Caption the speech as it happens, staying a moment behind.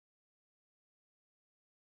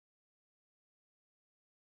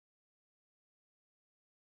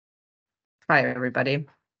Hi, everybody.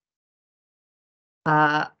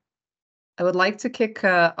 I would like to kick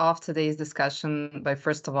off today's discussion by,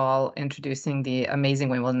 first of all, introducing the amazing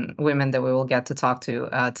women that we will get to talk to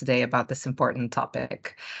today about this important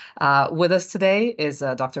topic. With us today is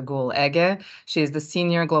Dr. Gul Ege. She is the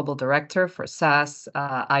Senior Global Director for SaaS,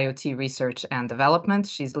 IoT Research and Development.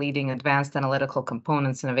 She's leading advanced analytical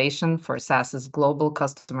components innovation for SaaS's global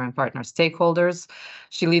customer and partner stakeholders.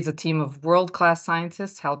 She leads a team of world-class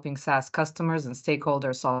scientists helping SaaS customers and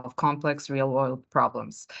stakeholders solve complex real-world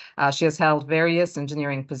problems. She has held various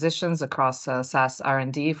engineering positions across SaaS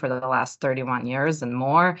R&D for the last 31 years and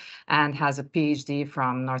more, and has a PhD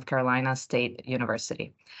from North Carolina State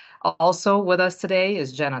University. Also with us today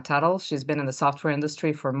is Jenna Tuttle. She's been in the software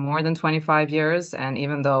industry for more than 25 years, and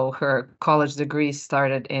even though her college degree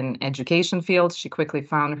started in education field, she quickly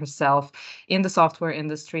found herself in the software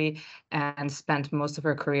industry and spent most of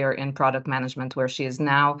her career in product management, where she is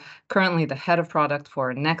now currently the head of product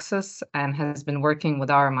for Nexus and has been working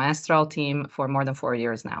with our Maestral team for more than 4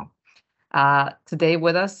 years now. Today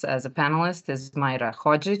with us as a panelist is Majra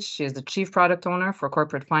Hodžić. She is the Chief Product Owner for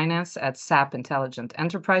Corporate Finance at SAP Intelligent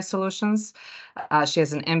Enterprise Solutions. She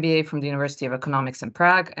has an MBA from the University of Economics in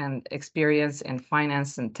Prague and experience in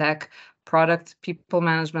finance and tech. Product, people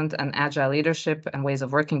management, and agile leadership and ways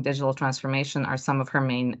of working digital transformation are some of her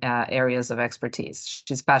main areas of expertise.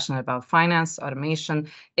 She's passionate about finance, automation,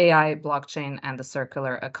 AI, blockchain, and the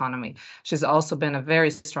circular economy. She's also been a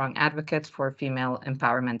very strong advocate for female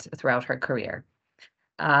empowerment throughout her career.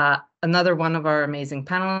 Another one of our amazing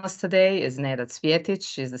panelists today is Neda Cvijetic.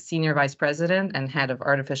 She's the Senior Vice President and Head of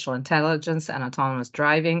Artificial Intelligence and Autonomous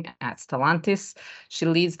Driving at Stellantis. She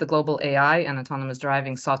leads the global AI and autonomous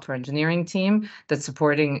driving software engineering team that's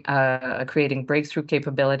supporting creating breakthrough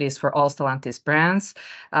capabilities for all Stellantis brands.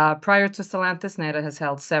 Prior to Stellantis, Neda has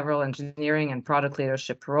held several engineering and product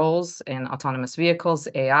leadership roles in autonomous vehicles,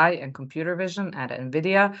 AI, and computer vision at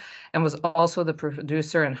NVIDIA, and was also the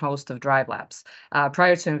producer and host of Drive Labs.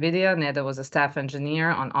 Prior to NVIDIA, Neda was a staff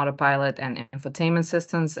engineer on autopilot and infotainment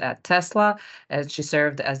systems at Tesla, and she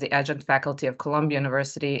served as the adjunct faculty of Columbia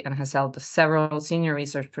University and has held several senior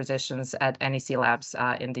research positions at NEC Labs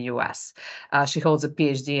in the US. She holds a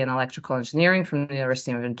PhD in electrical engineering from the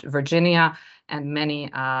University of Virginia and many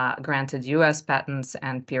granted US patents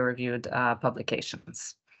and peer-reviewed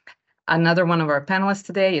publications. Another one of our panelists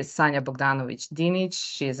today is Sanja Bogdanovic-Dinic.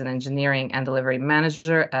 She is an engineering and delivery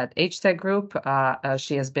manager at HTEC Group.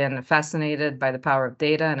 She has been fascinated by the power of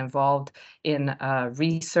data and involved in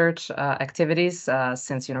research activities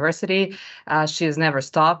since university. She has never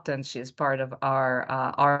stopped, and she is part of our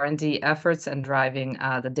R&D efforts and driving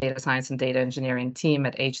the data science and data engineering team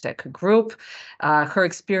at HTEC Group. Her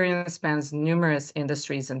experience spans numerous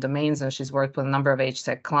industries and domains, and she's worked with a number of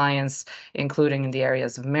HTEC clients, including in the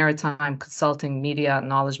areas of maritime, consulting, media,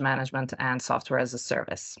 knowledge management, and software as a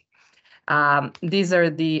service. These are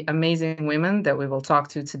the amazing women that we will talk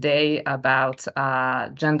to today about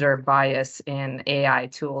gender bias in AI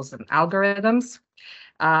tools and algorithms.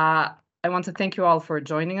 I want to thank you all for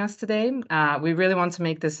joining us today. We really want to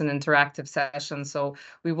make this an interactive session, so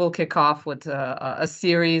we will kick off with a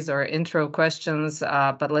series or intro questions,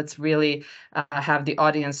 but let's really have the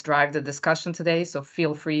audience drive the discussion today, so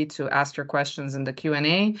feel free to ask your questions in the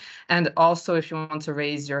Q&A, and also if you want to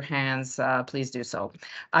raise your hands, please do so.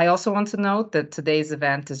 I also want to note that today's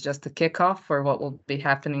event is just a kickoff for what will be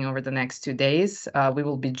happening over the next 2 days. We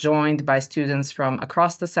will be joined by students from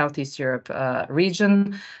across the Southeast Europe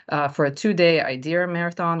region for a 2-day idea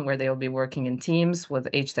marathon where they will be working in teams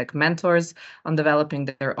with HTEC mentors on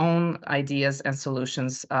developing their own ideas and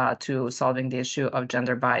solutions to solving the issue of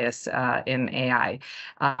gender bias in AI.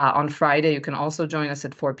 On Friday, you can also join us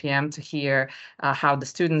at 4 p.m. to hear how the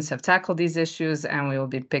students have tackled these issues, and we will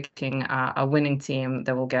be picking a winning team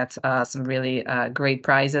that will get some really great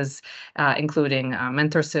prizes, including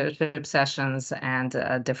mentorship sessions and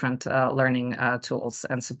different learning tools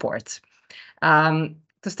and support.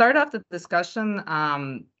 To start off the discussion,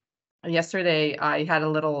 yesterday I had a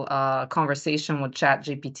little conversation with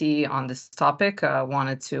ChatGPT on this topic.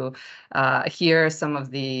 Wanted to hear some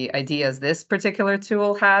of the ideas this particular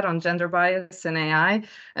tool had on gender bias in AI,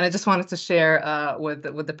 and I just wanted to share with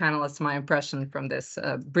the panelists my impression from this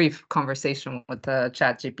brief conversation with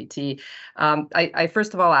ChatGPT. I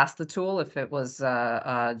first of all asked the tool if it was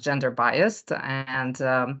gender biased, and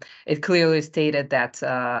it clearly stated that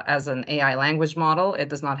as an AI language model, it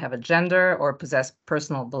does not have a gender or possess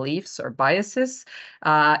personal beliefs or biases.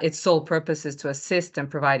 Its sole purpose is to assist and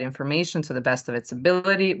provide information to the best of its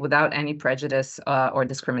ability without any prejudice or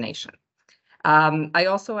discrimination. I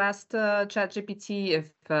also asked ChatGPT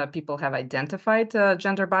if people have identified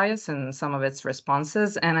gender bias in some of its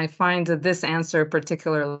responses, and I find this answer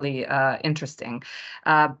particularly interesting.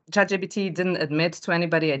 ChatGPT didn't admit to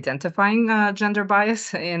anybody identifying gender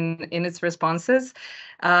bias in its responses,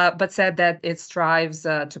 but said that it strives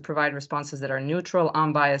to provide responses that are neutral,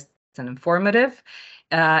 unbiased, and informative.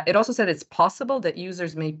 It also said it's possible that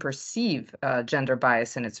users may perceive gender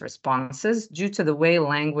bias in its responses due to the way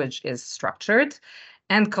language is structured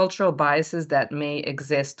and cultural biases that may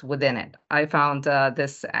exist within it. I found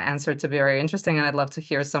this answer to be very interesting, and I'd love to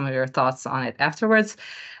hear some of your thoughts on it afterwards.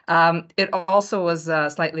 It also was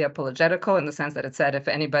slightly apologetical in the sense that it said if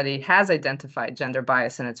anybody has identified gender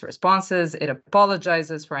bias in its responses, it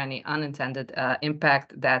apologizes for any unintended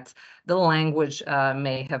impact that the language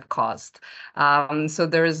may have caused. So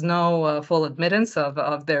there is no full admittance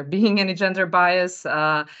of there being any gender bias,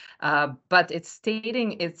 but it's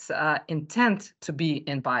stating its intent to be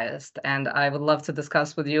unbiased. And I would love to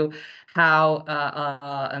discuss with you how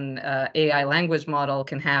an AI language model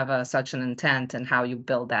can have such an intent and how you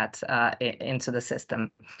build that into the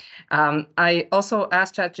system. I also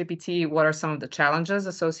asked ChatGPT what are some of the challenges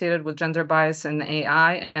associated with gender bias in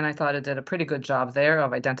AI, and I thought it did a pretty good job there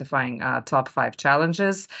of identifying top 5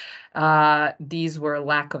 challenges. These were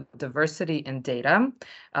lack of diversity in data,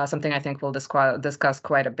 something I think we'll discuss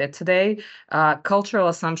quite a bit today. Cultural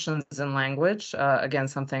assumptions in language, again,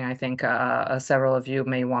 something I think several of you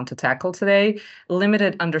may want to tackle today.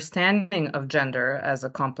 Limited understanding of gender as a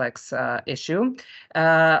complex issue.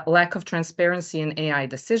 Lack of transparency in AI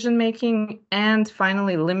decision-making. And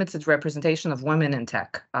finally, limited representation of women in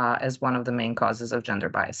tech as one of the main causes of gender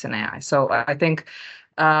bias in AI. So I think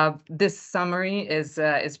this summary is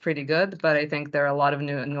pretty good, but I think there are a lot of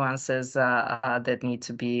nuances that need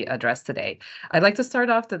to be addressed today. I'd like to start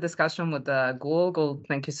off the discussion with Gul. Gul,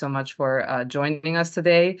 thank you so much for joining us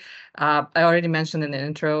today. I already mentioned in the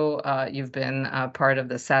intro, you've been part of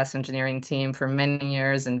the SAS engineering team for many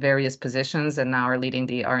years in various positions and now are leading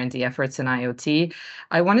the R&D efforts in IoT.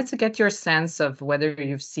 I wanted to get your sense of whether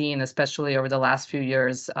you've seen, especially over the last few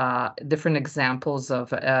years, different examples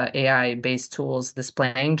of AI-based tools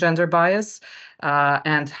displaying gender bias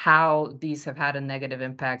and how these have had a negative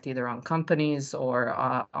impact either on companies or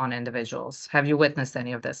on individuals. Have you witnessed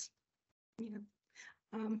any of this? Yeah.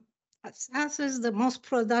 SAS is the most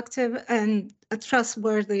productive and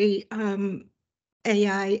trustworthy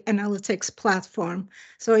AI analytics platform.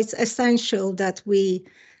 So it's essential that we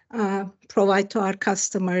provide to our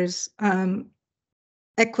customers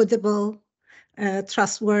equitable,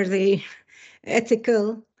 trustworthy,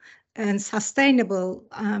 ethical, and sustainable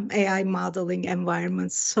AI modeling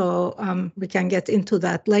environments. So we can get into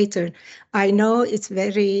that later. I know it's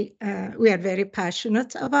we are very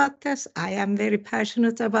passionate about this. I am very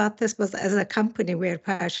passionate about this, but as a company, we are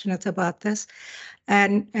passionate about this.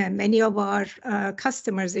 And many of our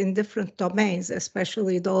customers in different domains,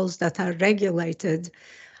 especially those that are regulated,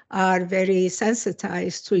 are very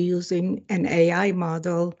sensitized to using an AI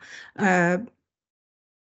model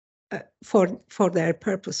for their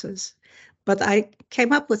purposes. But I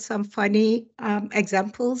came up with some funny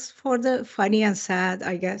examples for the funny and sad,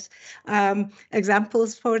 I guess,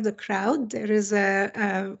 examples for the crowd. There is a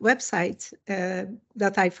website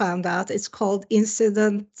that I found out. It's called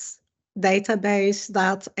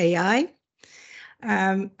incidentsdatabase.ai.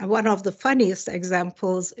 One of the funniest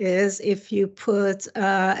examples is if you put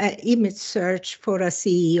an image search for a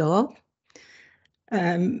CEO,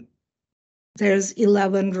 there's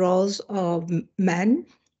 11 rows of men,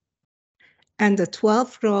 and the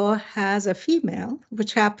 12th row has a female,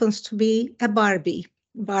 which happens to be a Barbie.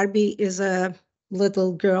 Barbie is a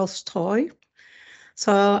little girl's toy.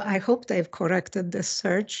 So I hope they've corrected this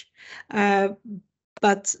search.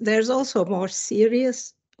 But there's also more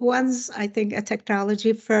serious ones. I think a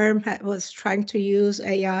technology firm was trying to use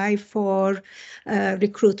AI for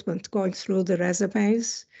recruitment, going through the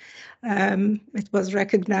resumes. It was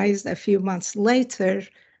recognized a few months later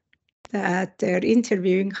that they're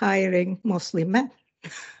interviewing, hiring mostly men.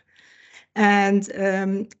 And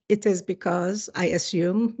it is because, I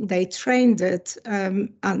assume, they trained it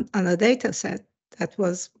on a data set that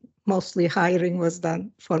was mostly hiring was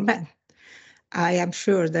done for men. I am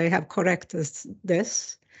sure they have corrected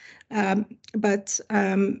this. But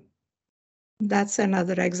that's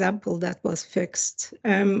another example that was fixed.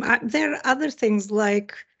 There are other things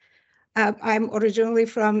like, I'm originally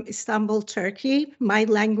from Istanbul, Turkey. My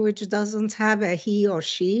language doesn't have a he or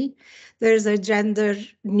she. There's a gender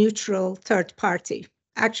neutral third party.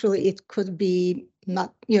 Actually, it could be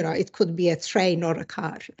not, it could be a train or a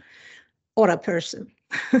car or a person.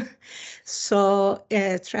 So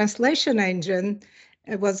a translation engine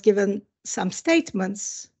was given some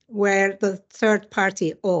statements where the third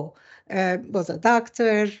party was a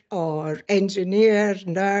doctor or engineer,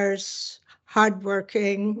 nurse,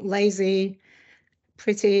 hardworking, lazy,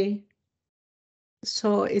 pretty.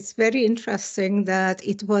 So it's very interesting that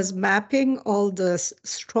it was mapping all the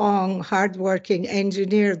strong, hardworking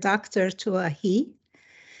engineer, doctor to a he,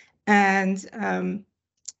 and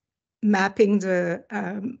mapping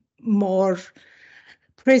the more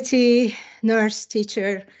pretty nurse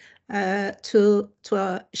teacher to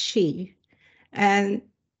a she. And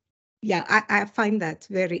yeah, I find that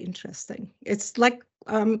very interesting. It's like,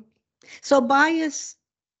 so bias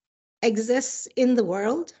exists in the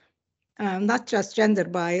world, not just gender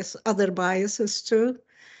bias, other biases too.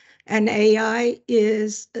 And AI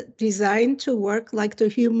is designed to work like the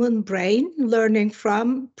human brain, learning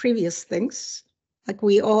from previous things. Like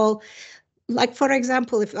we all, like for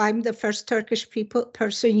example, if I'm the first Turkish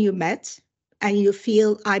person you met and you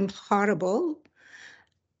feel I'm horrible,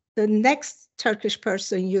 the next Turkish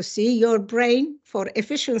person you see, your brain for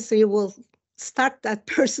efficiency will start that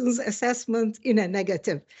person's assessment in a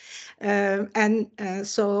negative.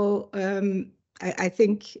 So I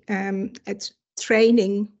think it's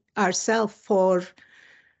training ourselves for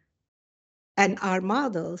and our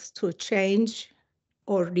models to change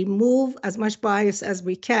or remove as much bias as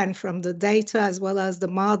we can from the data as well as the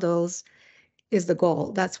models is the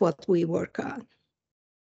goal. That's what we work on.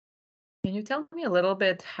 Can you tell me a little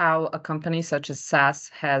bit how a company such as SAS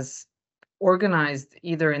has organized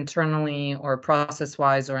either internally or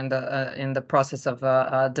process-wise or in the process of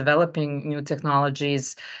developing new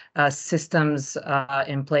technologies, systems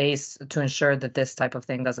in place to ensure that this type of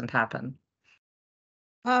thing doesn't happen?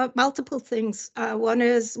 Multiple things. One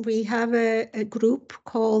is we have a group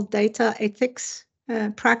called Data Ethics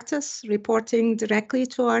Practice, reporting directly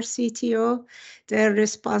to our CTO. They're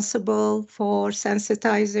responsible for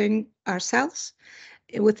sensitizing ourselves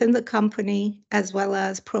within the company, as well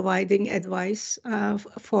as providing advice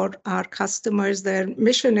for our customers. Their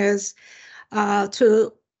mission is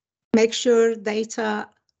to make sure data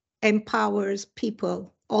empowers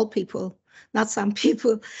people, all people, not some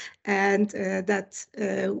people, and that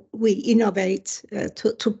we innovate.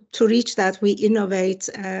 To reach that, we innovate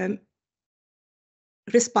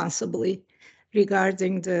responsibly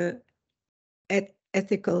regarding the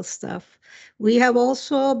ethical stuff. We have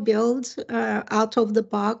also built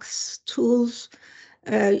out-of-the-box tools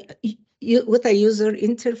with a user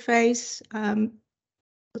interface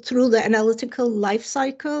through the analytical life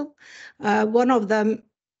cycle. One of them,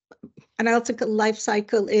 analytical life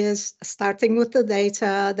cycle, is starting with the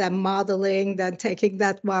data, then modeling, then taking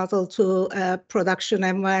that model to production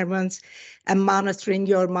environments and monitoring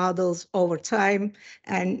your models over time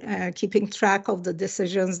and keeping track of the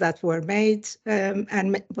decisions that were made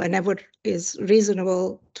and whenever is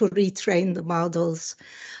reasonable to retrain the models.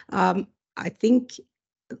 I think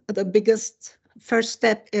the biggest first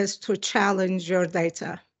step is to challenge your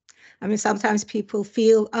data. I mean, sometimes people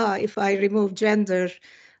feel, if I remove gender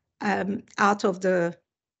out of the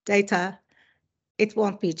data, it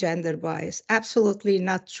won't be gender bias. Absolutely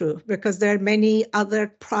not true, because there are many other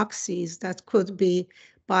proxies that could be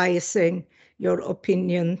biasing your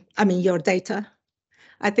opinion, your data.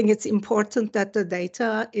 I think it's important that the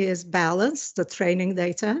data is balanced, the training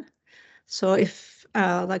data. So if,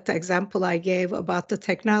 like the example I gave about the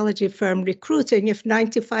technology firm recruiting, if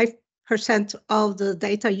 95% of the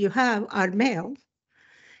data you have are male,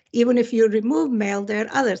 even if you remove male, there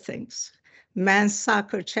are other things. Men's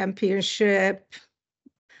soccer championship,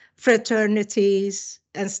 fraternities,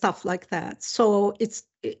 and stuff like that. So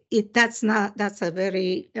that's a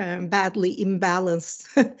very badly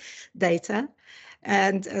imbalanced data.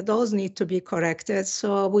 And those need to be corrected.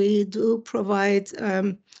 So we do provide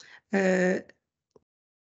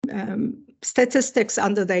statistics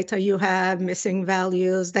on the data you have, missing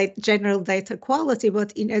values, general data quality,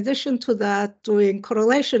 but in addition to that, doing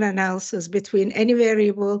correlation analysis between any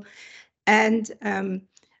variable and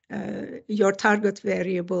your target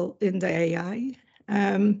variable in the AI.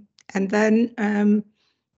 And then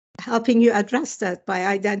helping you address that by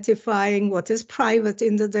identifying what is private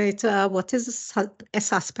in the data, what is a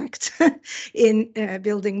suspect in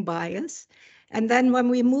building bias. And then when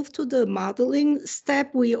we move to the modeling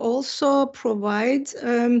step, we also provide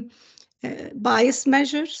bias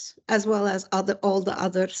measures as well as all the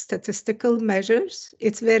other statistical measures.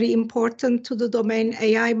 It's very important to the domain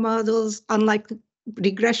AI models, unlike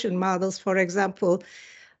regression models, for example.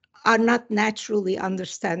 are not naturally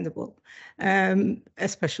understandable,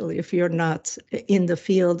 especially if you're not in the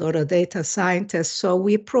field or a data scientist. So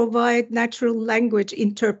we provide natural language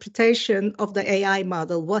interpretation of the AI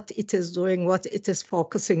model, what it is doing, what it is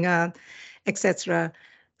focusing on, etc.,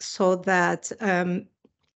 so that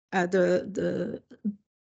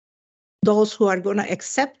those who are going to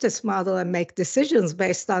accept this model and make decisions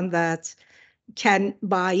based on that can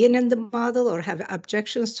buy in the model or have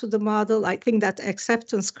objections to the model. I think that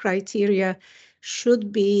acceptance criteria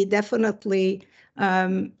should be definitely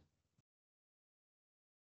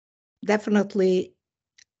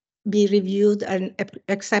be reviewed and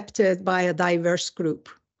accepted by a diverse group.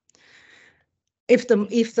 If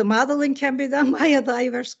the modeling can be done by a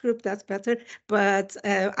diverse group, that's better. But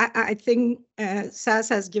I think SAS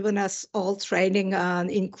has given us all training on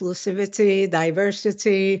inclusivity,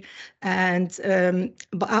 diversity, and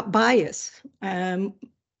bias. And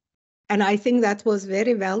I think that was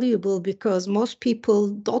very valuable because most people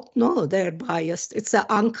don't know they're biased. It's an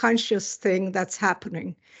unconscious thing that's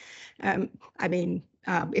happening. I mean,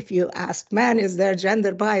 if you ask men, is there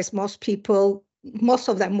gender bias? Most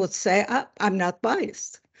of them would say, I'm not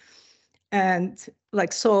biased. And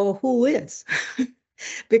like, so who is?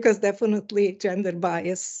 Because definitely gender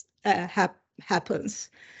bias happens.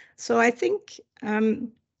 So I think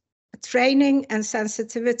training and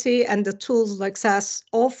sensitivity and the tools like SAS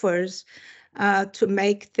offers to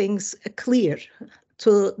make things clear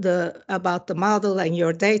about the model and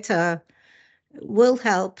your data will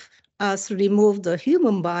help us remove the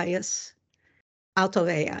human bias out of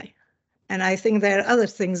AI. And I think there are other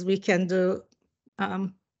things we can do,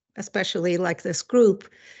 especially like this group,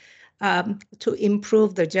 to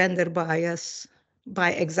improve the gender bias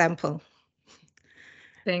by example.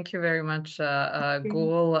 Thank you very much,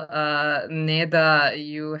 Gul. Neda,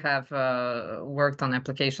 you have worked on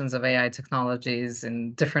applications of AI technologies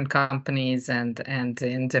in different companies and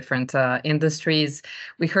in different industries.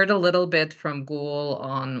 We heard a little bit from Gul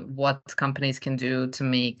on what companies can do to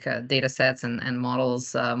make data sets and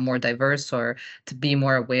models more diverse or to be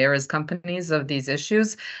more aware as companies of these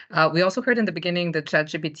issues. We also heard in the beginning that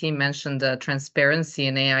ChatGPT mentioned transparency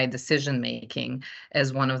in AI decision-making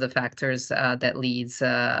as one of the factors that leads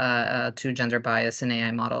to gender bias in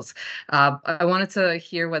AI models. I wanted to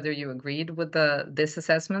hear whether you agreed with this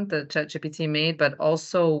assessment that ChatGPT made, but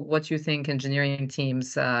also what you think engineering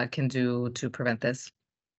teams can do to prevent this.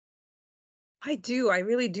 I do. I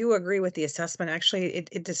really do agree with the assessment. Actually,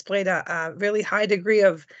 it displayed a really high degree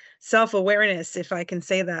of self-awareness, if I can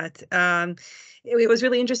say that. It was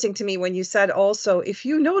really interesting to me when you said also, if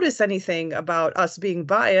you notice anything about us being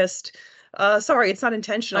biased, sorry, it's not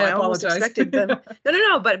intentional. I almost expected them.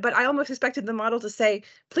 No. But I almost expected the model to say,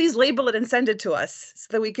 please label it and send it to us so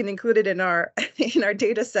that we can include it in our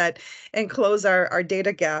data set and close our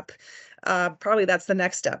data gap. Probably that's the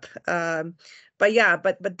next step. But yeah,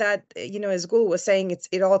 but that, as Gul was saying,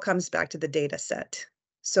 it all comes back to the data set.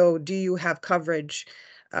 So do you have coverage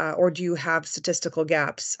or do you have statistical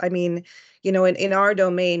gaps? I mean, in our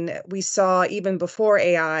domain, we saw even before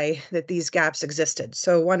AI that these gaps existed.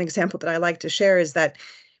 So one example that I like to share is that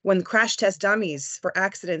when crash test dummies for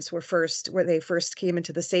accidents where they first came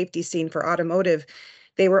into the safety scene for automotive,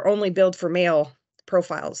 they were only built for male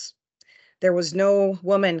profiles. There was no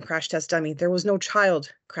woman crash test dummy. There was no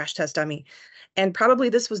child crash test dummy. And probably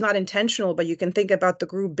this was not intentional, but you can think about the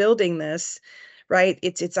group building this, right?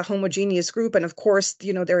 It's a homogeneous group. And of course,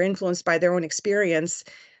 they're influenced by their own experience.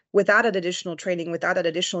 Without that additional training, without that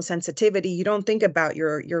additional sensitivity, you don't think about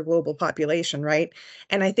your global population, right?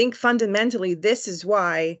 And I think fundamentally, this is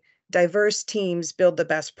why diverse teams build the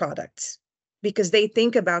best products, because they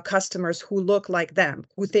think about customers who look like them,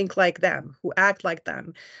 who think like them, who act like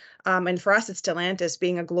them. And for us at Stellantis,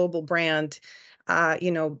 being a global brand,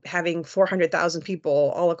 having 400,000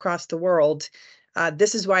 people all across the world,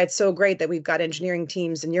 this is why it's so great that we've got engineering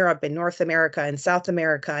teams in Europe, in North America, in South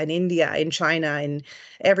America, in India, in China, and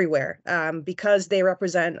everywhere, because they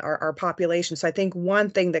represent our population. So I think one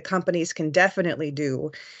thing that companies can definitely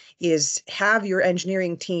do is have your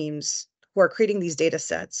engineering teams who are creating these data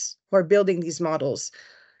sets, who are building these models,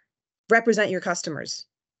 represent your customers.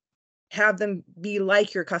 Have them be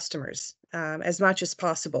like your customers as much as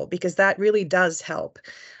possible, because that really does help.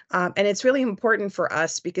 And it's really important for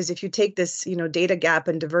us because if you take this, data gap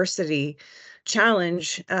and diversity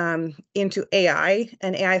challenge into AI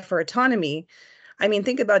and AI for autonomy, I mean,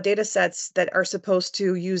 think about data sets that are supposed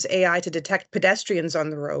to use AI to detect pedestrians on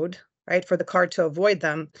the road, right, for the car to avoid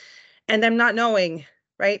them, and them not knowing,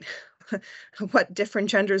 right, what different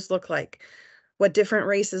genders look like, what different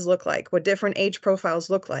races look like, what different age profiles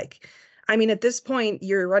look like. I mean, at this point,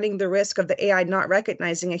 you're running the risk of the AI not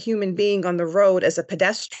recognizing a human being on the road as a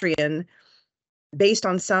pedestrian based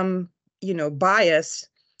on some, bias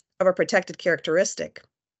of a protected characteristic.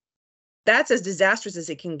 That's as disastrous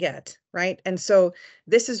as it can get, right? And so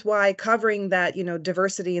this is why covering that,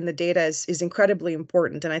 diversity in the data is incredibly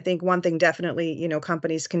important. And I think one thing definitely,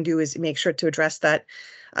 companies can do is make sure to address that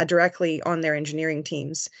directly on their engineering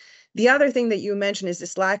teams. The other thing that you mentioned is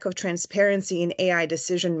this lack of transparency in AI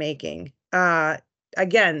decision making.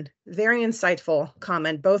 Again, very insightful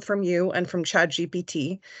comment, both from you and from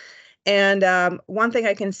ChatGPT. And one thing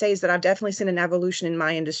I can say is that I've definitely seen an evolution in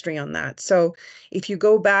my industry on that. So if you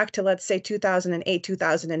go back to, let's say, 2008,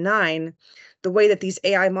 2009, the way that these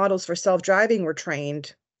AI models for self-driving were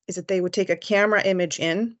trained is that they would take a camera image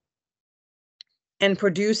in and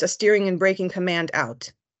produce a steering and braking command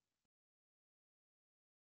out.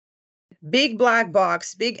 Big black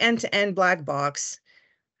box, big end-to-end black box.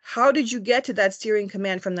 How did you get to that steering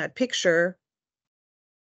command from that picture?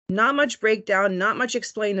 Not much breakdown, not much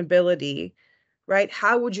explainability, right?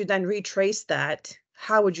 How would you then retrace that?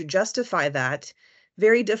 How would you justify that?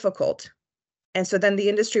 Very difficult. And so then the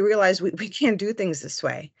industry realized we can't do things this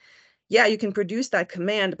way. Yeah, you can produce that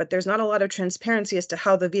command, but there's not a lot of transparency as to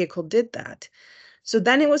how the vehicle did that. So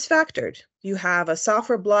then it was factored. You have a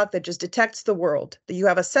software block that just detects the world. You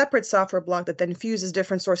have a separate software block that then fuses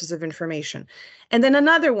different sources of information. And then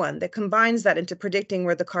another one that combines that into predicting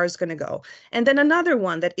where the car is going to go. And then another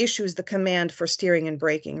one that issues the command for steering and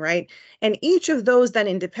braking, right? And each of those then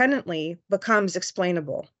independently becomes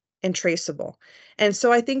explainable and traceable. And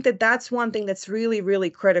so I think that that's one thing that's really,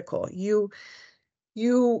 really critical.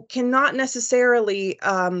 You cannot necessarily,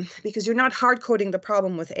 because you're not hard coding the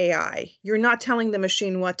problem with AI. You're not telling the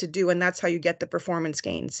machine what to do, and that's how you get the performance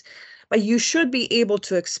gains. But you should be able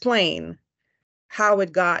to explain how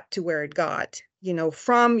it got to where it got,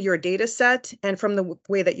 from your data set and from the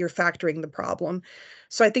way that you're factoring the problem.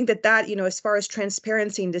 So I think that as far as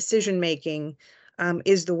transparency and decision making,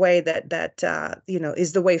 is the way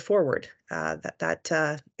is the way forward.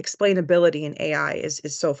 That explainability in AI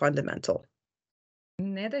is so fundamental.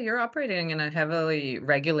 Neda, you're operating in a heavily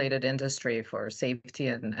regulated industry for safety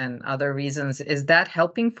and other reasons. Is that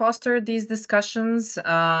helping foster these discussions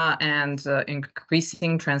and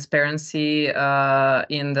increasing transparency in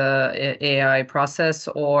the AI process,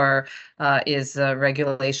 or is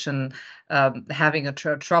regulation having a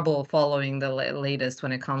trouble following the latest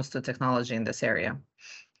when it comes to technology in this area?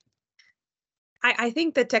 I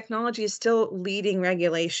think that technology is still leading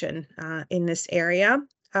regulation in this area.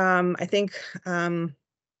 I think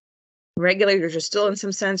regulators are still, in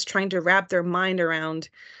some sense, trying to wrap their mind around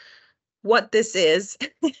what this is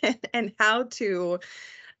and how to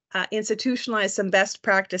institutionalize some best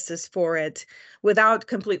practices for it without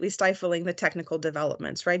completely stifling the technical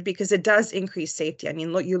developments, right? Because it does increase safety. I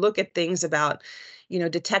mean, you look at things about,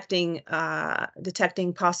 detecting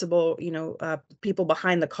possible, people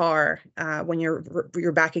behind the car when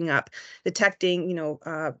you're backing up, detecting,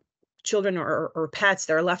 children or pets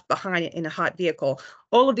that are left behind in a hot vehicle.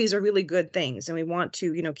 All of these are really good things, and we want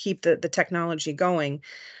to, keep the technology going.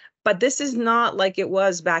 But this is not like it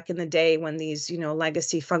was back in the day when these,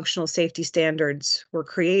 legacy functional safety standards were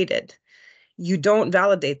created. You don't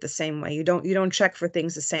validate the same way. You don't check for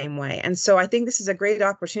things the same way. And so I think this is a great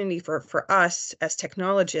opportunity for us as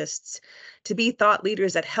technologists to be thought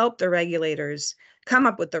leaders that help the regulators come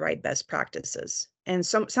up with the right best practices. And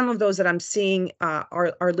some of those that I'm seeing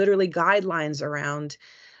are literally guidelines around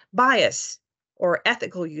bias or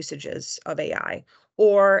ethical usages of AI,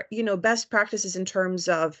 or best practices in terms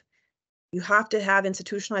of you have to have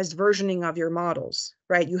institutionalized versioning of your models,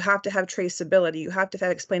 right? You have to have traceability. You have to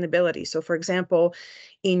have explainability. So for example,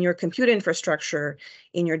 in your compute infrastructure,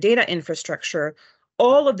 in your data infrastructure,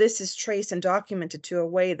 all of this is traced and documented to a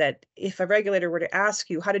way that if a regulator were to ask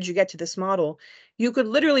you, how did you get to this model? You could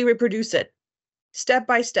literally reproduce it step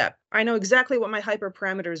by step. I know exactly what my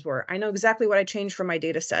hyperparameters were. I know exactly what I changed from my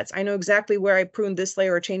data sets. I know exactly where I pruned this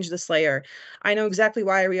layer or changed this layer. I know exactly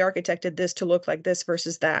why I re-architected this to look like this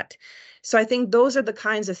versus that. So I think those are the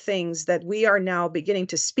kinds of things that we are now beginning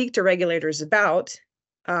to speak to regulators about,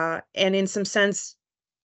 and in some sense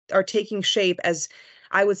are taking shape as,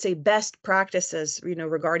 I would say, best practices,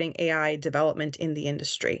 regarding AI development in the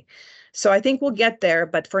industry. So I think we'll get there,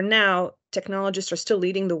 but for now, technologists are still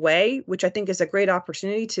leading the way, which I think is a great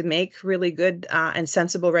opportunity to make really good and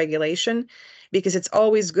sensible regulation, because it's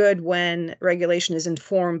always good when regulation is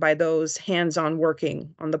informed by those hands-on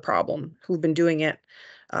working on the problem who've been doing it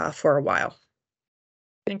for a while.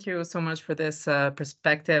 Thank you so much for this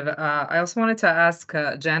perspective. I also wanted to ask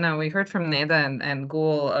Jenna, we heard from Neda and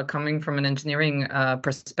Gul coming from an engineering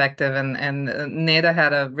perspective, and Neda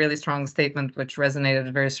had a really strong statement which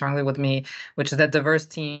resonated very strongly with me, which is that diverse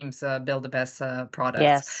teams build the best products.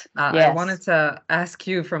 Yes. I wanted to ask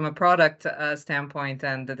you from a product standpoint,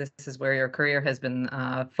 and this is where your career has been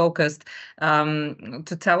focused,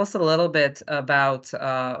 to tell us a little bit about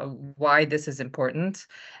why this is important.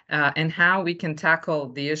 And how we can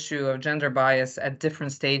tackle the issue of gender bias at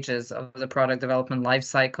different stages of the product development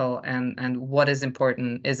lifecycle, and what is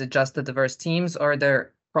important. Is it just the diverse teams, or are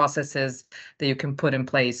there processes that you can put in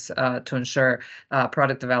place to ensure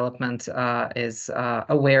product development is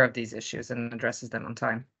aware of these issues and addresses them on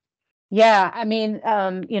time? Yeah, I mean,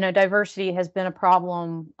 diversity has been a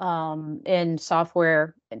problem in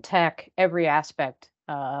software and tech, every aspect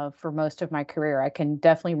for most of my career. I can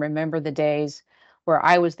definitely remember the days where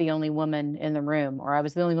I was the only woman in the room, or I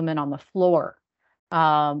was the only woman on the floor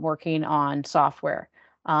working on software.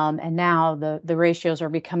 And now the ratios are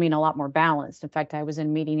becoming a lot more balanced. In fact, I was in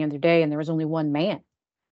a meeting the other day and there was only one man,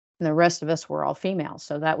 and the rest of us were all females.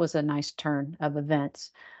 So that was a nice turn of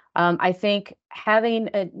events. I think having,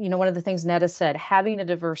 one of the things Neda said, having a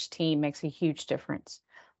diverse team makes a huge difference.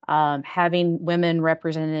 Having women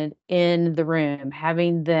represented in the room,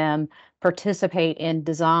 having them participate in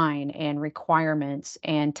design and requirements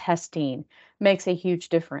and testing makes a huge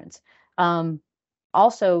difference.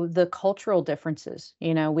 Also, the cultural differences.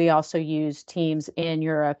 We also use teams in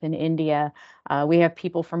Europe and India. We have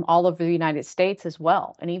people from all over the United States as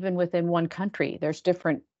well. And even within one country, there's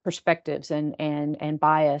different perspectives and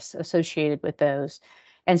bias associated with those.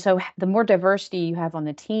 And so the more diversity you have on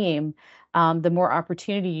the team, the more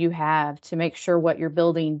opportunity you have to make sure what you're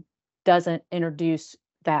building doesn't introduce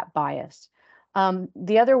that bias.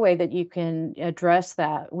 The other way that you can address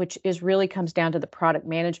that, which really comes down to the product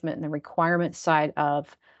management and the requirement side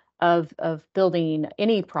of building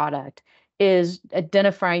any product, is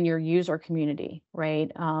identifying your user community,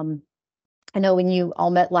 right? I know when you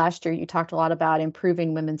all met last year, you talked a lot about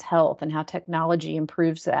improving women's health and how technology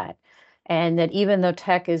improves that. And that even though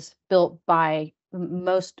tech is built by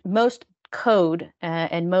most code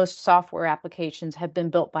and most software applications have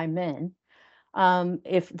been built by men,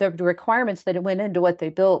 if the requirements that went into what they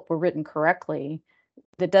built were written correctly,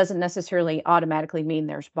 that doesn't necessarily automatically mean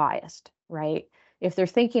there's biased, right? If they're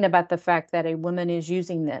thinking about the fact that a woman is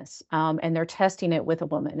using this and they're testing it with a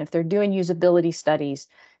woman, if they're doing usability studies,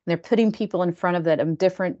 and they're putting people in front of that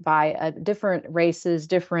different races,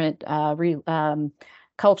 different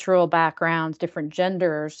cultural backgrounds, different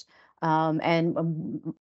genders,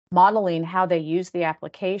 and modeling how they use the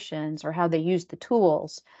applications or how they use the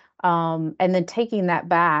tools, and then taking that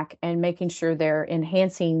back and making sure they're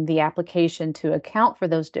enhancing the application to account for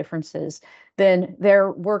those differences, then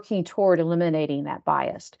they're working toward eliminating that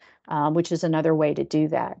bias, which is another way to do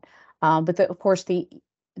that. But of course, the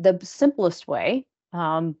simplest way,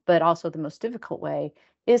 but also the most difficult way,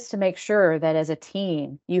 is to make sure that as a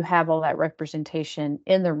team, you have all that representation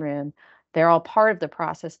in the room. They're all part of the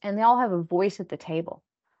process, and they all have a voice at the table,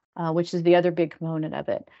 which is the other big component of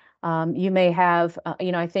it. You may have,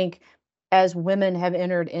 I think as women have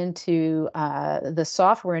entered into the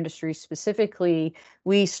software industry specifically,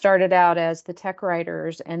 we started out as the tech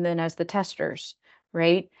writers and then as the testers,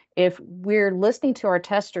 right? If we're listening to our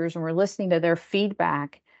testers and we're listening to their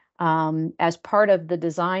feedback as part of the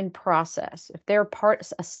design process, if they're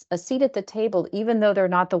a seat at the table, even though they're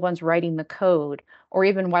not the ones writing the code or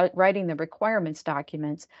even writing the requirements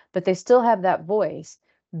documents, but they still have that voice,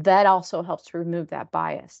 that also helps to remove that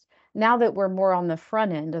bias. Now that we're more on the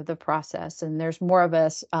front end of the process and there's more of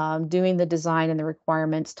us doing the design and the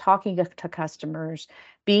requirements, talking to customers,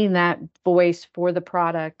 being that voice for the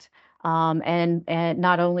product, and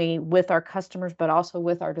not only with our customers, but also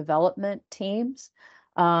with our development teams,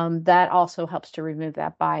 that also helps to remove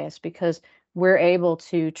that bias, because we're able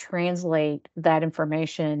to translate that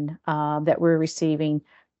information that we're receiving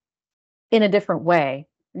in a different way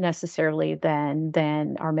necessarily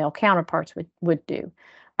than our male counterparts would do.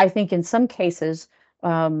 I think in some cases,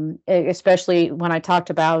 especially when I talked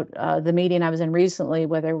about the meeting I was in recently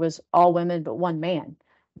where there was all women but one man,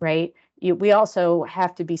 right? We also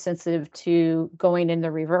have to be sensitive to going in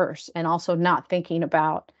the reverse and also not thinking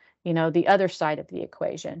about, the other side of the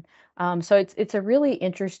equation. So it's a really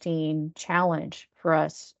interesting challenge for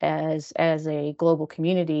us as a global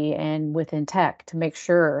community and within tech to make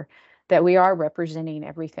sure that we are representing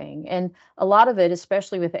everything. And a lot of it,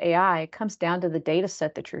 especially with AI, comes down to the data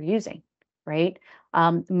set that you're using, right?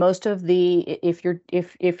 Most of if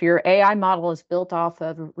your AI model is built off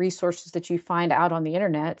of resources that you find out on the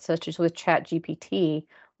internet, such as with ChatGPT,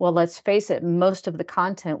 well, let's face it, most of the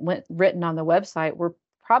content written on the website were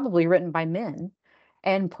probably written by men,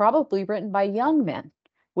 and probably written by young men,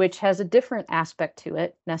 which has a different aspect to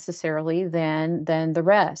it necessarily than the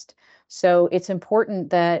rest. So it's important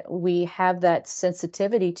that we have that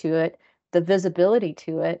sensitivity to it, the visibility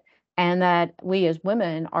to it, and that we as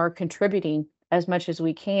women are contributing as much as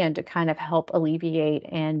we can to kind of help alleviate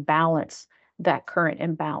and balance that current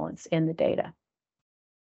imbalance in the data.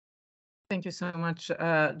 Thank you so much,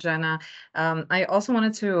 Jenna. I also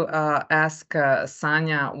wanted to ask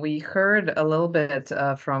Sanja. We heard a little bit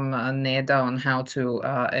from Neda on how to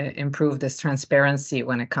improve this transparency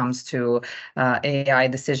when it comes to AI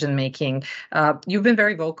decision making. You've been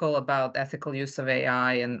very vocal about ethical use of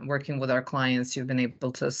AI, and working with our clients, you've been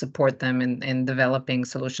able to support them in developing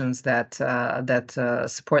solutions that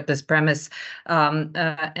support this premise. And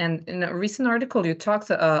in a recent article, you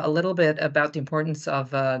talked a little bit about the importance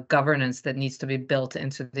of governance that needs to be built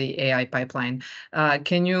into the AI pipeline.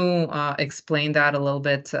 Can you explain that a little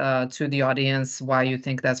bit to the audience, why you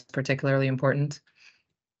think that's particularly important?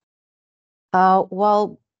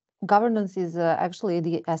 Well, governance is actually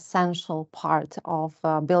the essential part of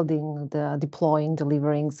building, deploying,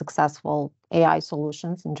 delivering successful AI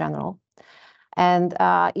solutions in general. And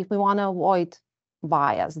if we want to avoid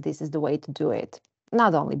bias, this is the way to do it.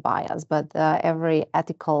 Not only bias, but every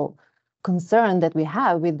ethical concern that we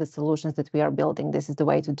have with the solutions that we are building, this is the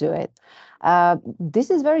way to do it.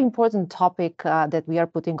 This is a very important topic that we are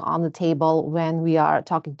putting on the table when we are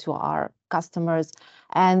talking to our customers.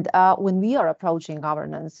 And when we are approaching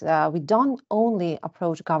governance, we don't only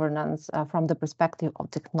approach governance from the perspective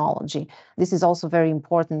of technology. This is also very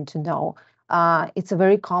important to know. It's a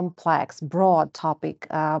very complex, broad topic,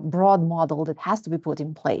 broad model that has to be put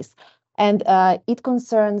in place. And it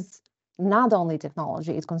concerns not only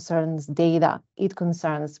technology, it concerns data, it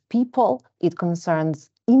concerns people, it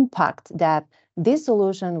concerns impact that this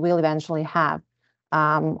solution will eventually have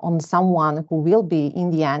on someone who will be,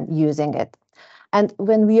 in the end, using it. And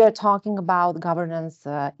when we are talking about governance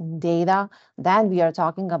in data, then we are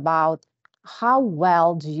talking about how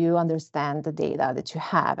well do you understand the data that you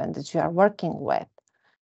have and that you are working with?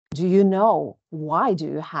 Do you know why do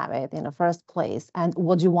you have it in the first place? And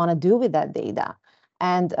what do you want to do with that data?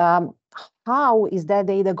 And how is that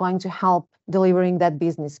data going to help delivering that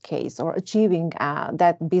business case or achieving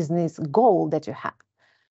that business goal that you have?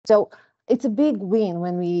 So it's a big win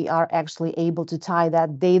when we are actually able to tie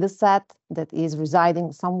that data set that is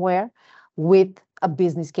residing somewhere with a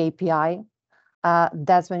business KPI.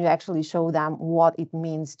 That's when you actually show them what it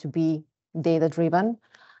means to be data-driven.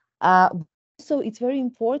 So it's very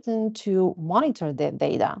important to monitor the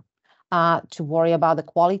data, to worry about the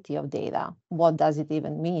quality of data. What does it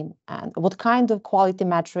even mean? And what kind of quality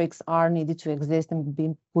metrics are needed to exist and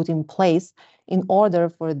be put in place in order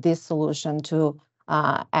for this solution to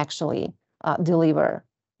actually deliver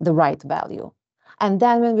the right value? And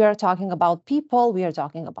then when we are talking about people, we are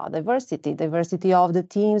talking about diversity of the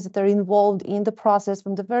teams that are involved in the process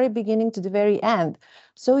from the very beginning to the very end.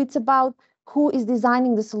 So it's about who is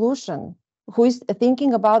designing the solution, who is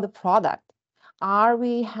thinking about the product. Are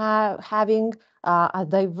we having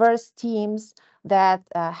diverse teams that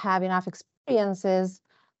have enough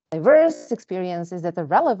diverse experiences that are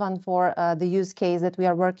relevant for the use case that we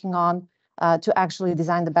are working on to actually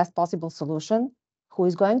design the best possible solution? Who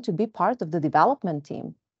is going to be part of the development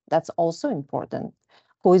team? That's also important.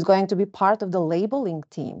 Who is going to be part of the labeling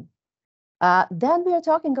team? Then we are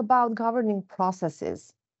talking about governing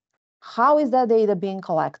processes. How is that data being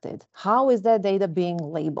collected? How is that data being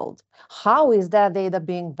labeled? How is that data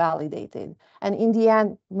being validated? And in the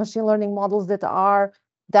end, machine learning models that are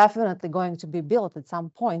definitely going to be built at some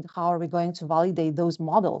point, how are we going to validate those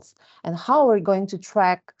models? And how are we going to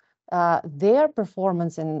track their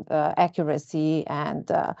performance and accuracy? And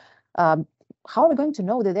how are we going to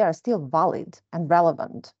know that they are still valid and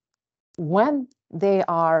relevant when they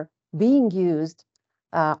are being used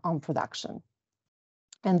on production?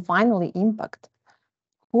 And finally, impact.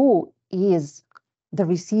 Who is the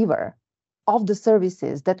receiver of the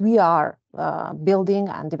services that we are building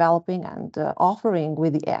and developing and offering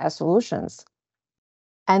with the AI solutions?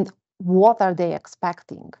 And what are they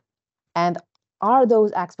expecting? And are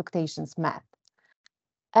those expectations met?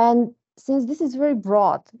 And since this is very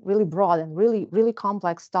broad, really broad and really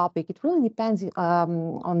complex topic, it really depends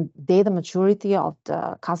on data maturity of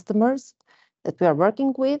the customers that we are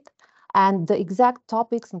working with. And the exact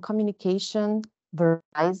topics and communication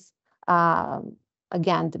varies,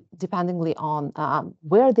 again, depending on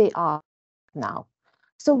where they are now.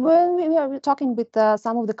 So when we are talking with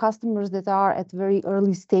some of the customers that are at very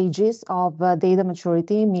early stages of data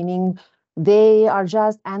maturity, meaning they are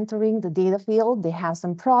just entering the data field, they have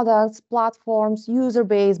some products, platforms, user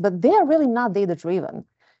base, but they are really not data driven.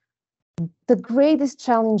 The greatest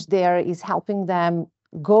challenge there is helping them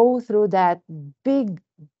go through that big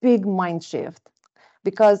mind shift,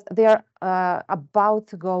 because they are about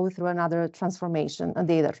to go through another transformation, a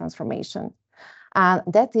data transformation. And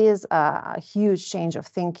that is a huge change of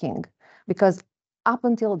thinking, because up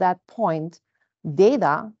until that point,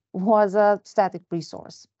 data was a static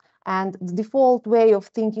resource. And the default way of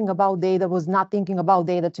thinking about data was not thinking about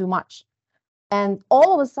data too much. And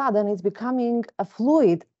all of a sudden, it's becoming a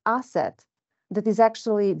fluid asset that is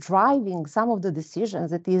actually driving some of the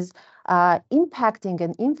decisions, that is impacting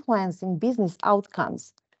and influencing business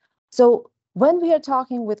outcomes. So when we are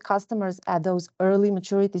talking with customers at those early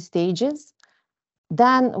maturity stages,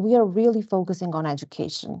 then we are really focusing on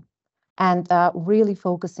education and really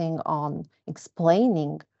focusing on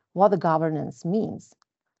explaining what the governance means.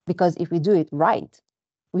 Because if we do it right,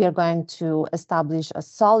 we are going to establish a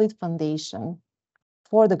solid foundation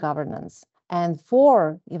for the governance and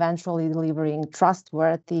for eventually delivering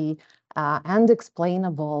trustworthy and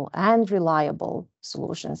explainable and reliable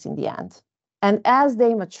solutions in the end. And as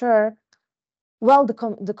they mature, well,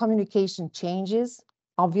 the communication changes,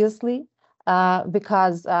 obviously,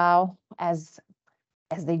 because as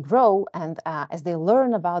they grow and as they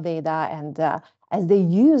learn about data and as they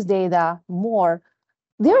use data more,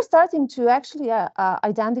 they're starting to actually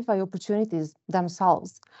identify opportunities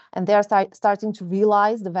themselves, and they're starting to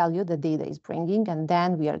realize the value that data is bringing. And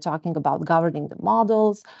then we are talking about governing the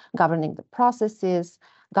models, governing the processes,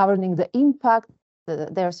 governing the impact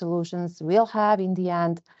that their solutions will have in the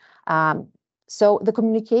end. So the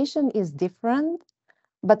communication is different,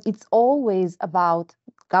 but it's always about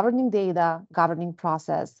governing data, governing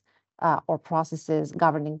process or processes,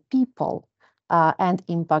 governing people, and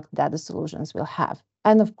impact that the solutions will have.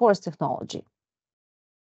 And of course, technology.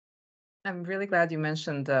 I'm really glad you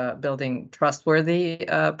mentioned building trustworthy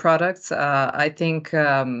products. I think,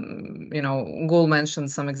 Gul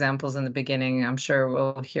mentioned some examples in the beginning. I'm sure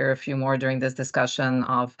we'll hear a few more during this discussion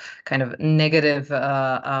of kind of negative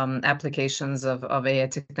applications of AI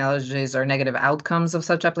technologies or negative outcomes of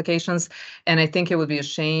such applications. And I think it would be a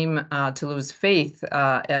shame to lose faith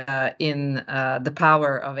in the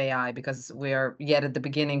power of AI, because we are yet at the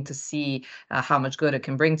beginning to see how much good it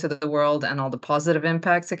can bring to the world and all the positive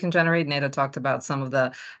impacts it can generate. Neda talked about some of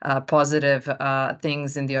the positive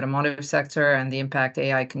things in the automotive sector and the impact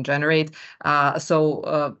AI can generate.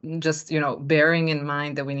 So just, bearing in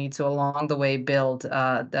mind that we need to along the way build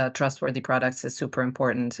trustworthy products is super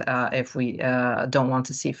important if we don't want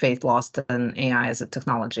to see faith lost in AI as a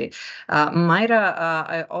technology. Majra,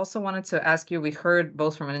 I also wanted to ask you, we heard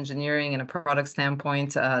both from an engineering and a product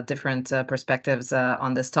standpoint, different perspectives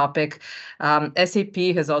on this topic. SAP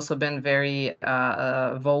has also been very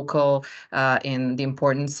vocal in the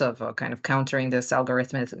importance of kind of countering this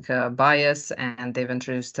algorithmic bias, and they've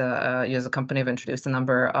introduced, you as a company have introduced a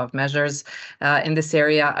number of measures in this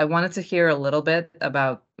area. I wanted to hear a little bit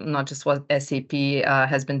about not just what SAP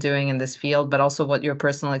has been doing in this field, but also what your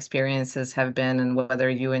personal experiences have been, and whether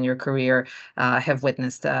you in your career have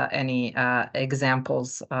witnessed any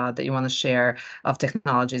examples that you want to share of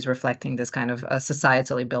technologies reflecting this kind of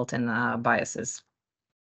societally built-in biases.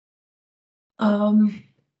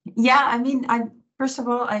 Yeah, I mean, first of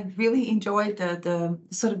all, I really enjoyed the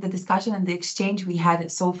sort of the discussion and the exchange we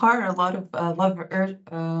had so far. A lot of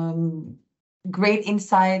great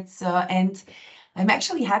insights, and I'm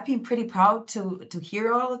actually happy and pretty proud to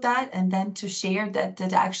hear all of that, and then to share that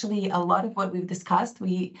actually a lot of what we've discussed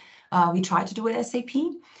we try to do at SAP,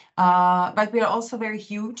 but we are also very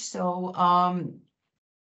huge, so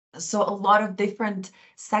a lot of different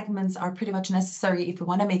segments are pretty much necessary if we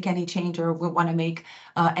want to make any change or we want to make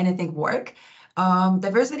anything work.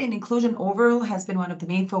 Diversity and inclusion overall has been one of the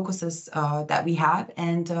main focuses that we have,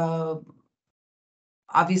 and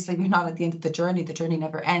obviously we're not at the end of the journey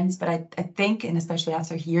never ends, but I think, and especially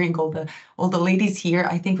after hearing all the ladies here,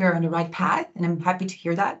 I think we're on the right path, and I'm happy to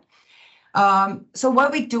hear that. So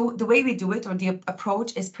what we do, the way we do it, or the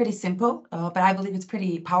approach, is pretty simple, but I believe it's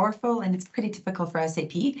pretty powerful, and it's pretty typical for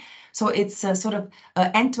SAP. So it's a sort of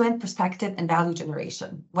end-to-end perspective and value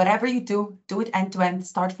generation. Whatever you do it end-to-end,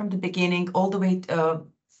 start from the beginning all the way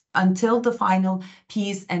until the final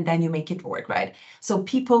piece, and then you make it work, right? So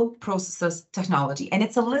people, processes, technology, and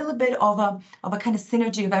it's a little bit of a kind of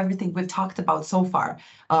synergy of everything we've talked about so far,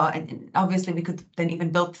 and obviously we could then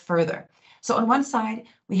even build further. So on one side,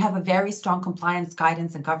 we have a very strong compliance,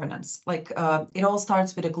 guidance, and governance. Like it all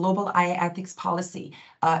starts with a global AI ethics policy.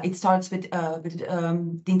 It starts with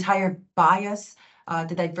the entire bias,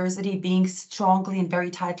 the diversity being strongly and very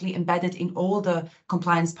tightly embedded in all the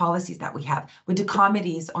compliance policies that we have. With the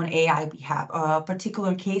committees on AI, we have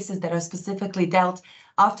particular cases that are specifically dealt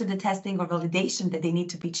after the testing or validation that they need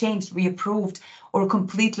to be changed, reapproved, or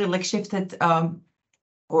completely like shifted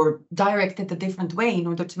or directed a different way in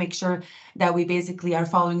order to make sure that we basically are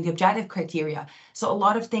following the objective criteria. So a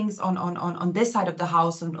lot of things on this side of the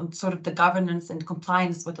house, on sort of the governance and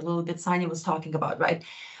compliance, what a little bit Sanja was talking about, right?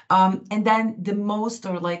 And then the most,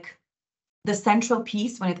 or like the central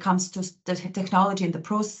piece when it comes to the technology and the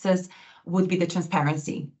processes would be the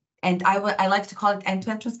transparency. And I like to call it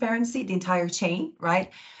end-to-end transparency, the entire chain, right?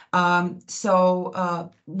 So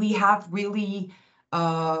we have really,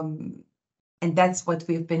 and that's what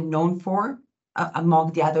we've been known for,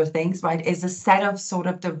 among the other things, right, is a set of sort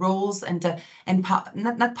of the rules and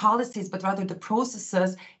not policies, but rather the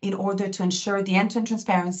processes in order to ensure the end-to-end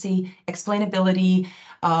transparency, explainability,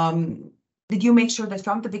 that you make sure that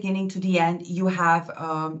from the beginning to the end, you have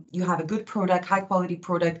a good product, high quality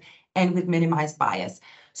product, and with minimized bias.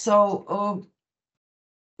 So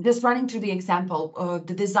just running through the example,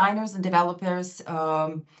 the designers and developers,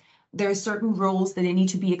 there are certain rules that they need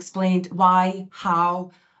to be explained why,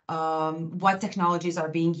 how, what technologies are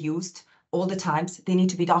being used all the times. They need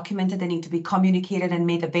to be documented, they need to be communicated and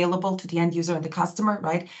made available to the end user and the customer,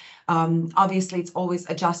 right? Obviously, it's always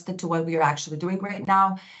adjusted to what we are actually doing right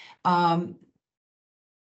now.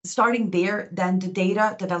 Starting there, then the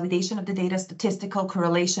data, the validation of the data, statistical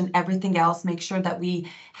correlation, everything else, make sure that we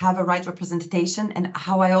have a right representation. And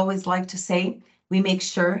how I always like to say, we make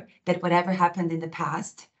sure that whatever happened in the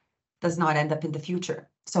past does not end up in the future.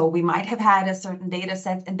 So we might have had a certain data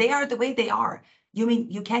set, and they are the way they are.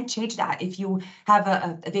 You can't change that. If you have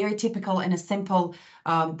a very typical and a simple,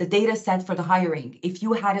 the data set for the hiring, if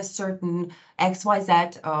you had a certain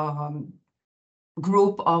XYZ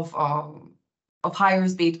group of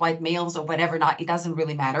hires, be it white males or whatever, not, it doesn't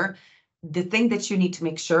really matter. The thing that you need to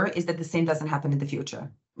make sure is that the same doesn't happen in the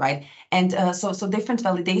future, right? And so different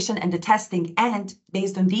validation and the testing, and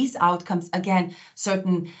based on these outcomes, again,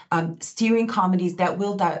 certain steering committees that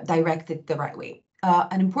will direct it the right way.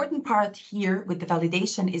 An important part here with the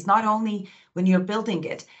validation is not only when you're building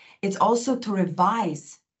it, it's also to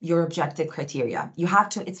revise your objective criteria. You have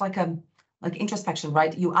to, it's like introspection,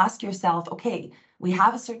 right? You ask yourself, okay, we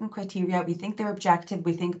have a certain criteria, we think they're objective,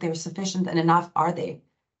 we think they're sufficient and enough. Are they?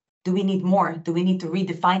 Do we need more? Do we need to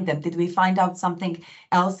redefine them? Did we find out something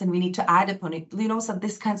else and we need to add upon it? You know, so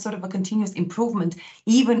this kind sort of a continuous improvement,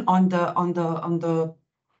 even on the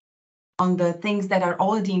things that are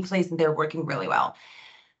already in place and they're working really well.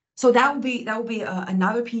 So that would be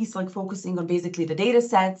another piece, like focusing on basically the data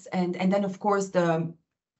sets, and then of course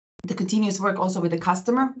the continuous work also with the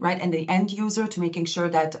customer, right, and the end user, to making sure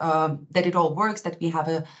that that it all works, that we have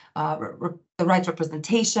the right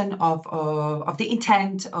representation of the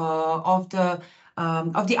intent, of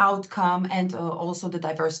the outcome, and also the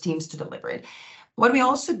diverse teams to deliver it. What we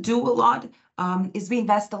also do a lot is we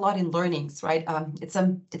invest a lot in learnings, right? It's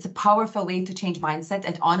a powerful way to change mindset,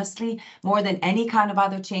 and honestly, more than any kind of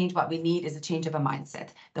other change, what we need is a change of a mindset.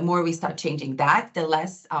 The more we start changing that, the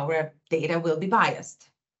less our data will be biased.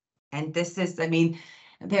 And this is, I mean,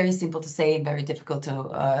 very simple to say and very difficult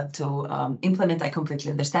to implement. I completely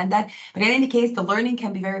understand that. But in any case, the learning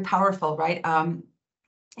can be very powerful, right?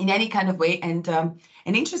 In any kind of way. And an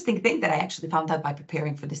interesting thing that I actually found out by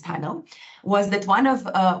preparing for this panel was that one of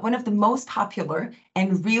the most popular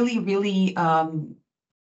and really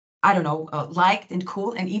I don't know, liked and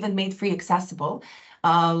cool and even made free accessible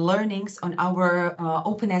learnings on our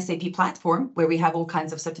open SAP platform, where we have all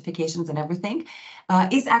kinds of certifications and everything,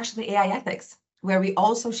 is actually AI ethics, where we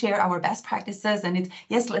also share our best practices. And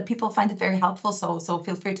yes, people find it very helpful, so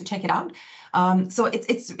feel free to check it out. So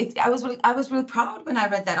I was really proud when I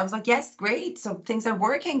read that. I was like, yes, great. So things are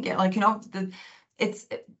working. Like, you know, it's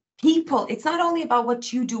people. It's not only about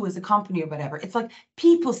what you do as a company or whatever. It's like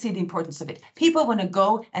people see the importance of it. People want to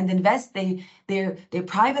go and invest their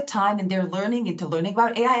private time and their learning into learning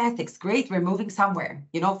about AI ethics. Great, we're moving somewhere,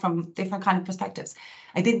 you know, from different kind of perspectives.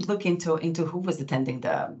 I didn't look into who was attending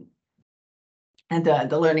the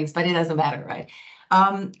learnings, but it doesn't matter, right?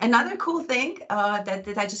 Another cool thing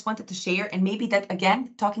that I just wanted to share, and maybe that,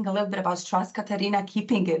 again, talking a little bit about trust, Katarina,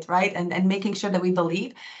 keeping it, right, and making sure that we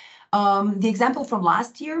believe. The example from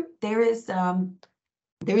last year, there is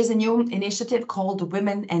a new initiative called the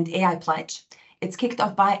Women and AI Pledge. It's kicked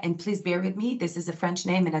off by, and please bear with me, this is a French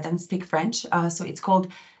name and I don't speak French, so it's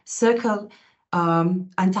called Circle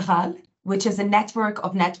Intégral. which is a network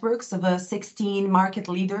of networks of 16 market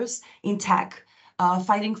leaders in tech,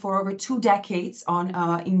 fighting for over 2 decades on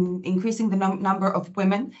in increasing the number of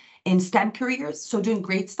women in STEM careers, so doing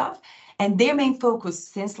great stuff. And their main focus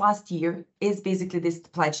since last year is basically this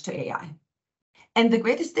pledge to AI. And the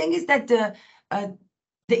greatest thing is that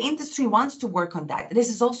the industry wants to work on that. This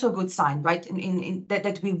is also a good sign, right?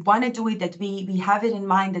 That we want to do it, that we have it in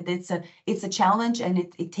mind, that it's a challenge and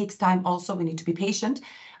it takes time also. We need to be patient,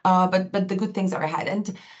 but the good things are ahead.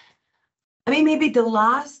 And I mean, maybe the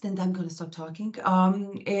last, and I'm going to stop talking,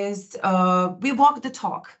 is we walk the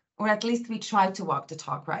talk, or at least we try to walk the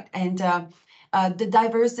talk, right? And the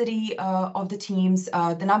diversity of the teams,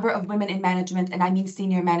 the number of women in management, and I mean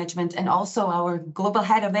senior management, and also our global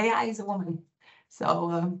head of AI is a woman.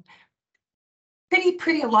 So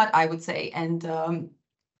pretty a lot, I would say. And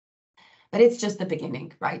but it's just the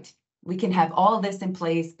beginning, right? We can have all of this in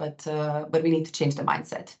place, but we need to change the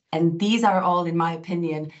mindset. And these are all, in my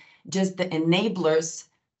opinion, just the enablers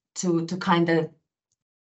to kind of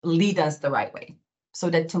lead us the right way, so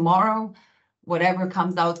that tomorrow, whatever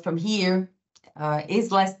comes out from here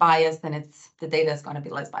is less biased, and the data is going to be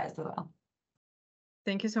less biased as well.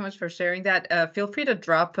 Thank you so much for sharing that. Feel free to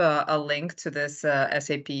drop a link to this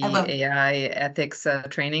SAP AI ethics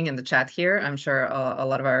training in the chat here. I'm sure a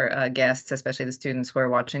lot of our guests, especially the students who are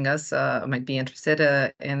watching us, might be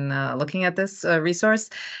interested in looking at this resource.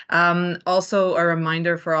 Also, a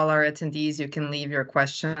reminder for all our attendees, you can leave your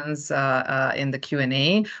questions in the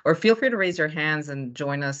Q&A, or feel free to raise your hands and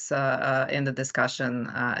join us in the discussion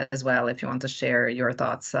as well if you want to share your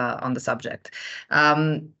thoughts on the subject.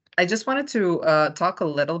 I just wanted to talk a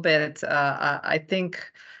little bit. I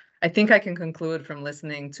think I can conclude from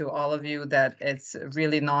listening to all of you that it's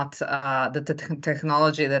really not the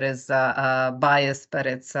technology that is biased, but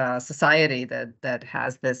it's society that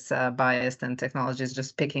has this bias, and technology is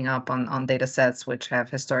just picking up on data sets which have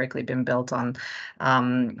historically been built on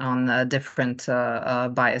different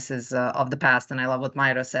biases of the past. And I love what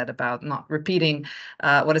Majra said about not repeating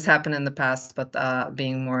what has happened in the past, but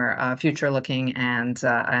being more future-looking and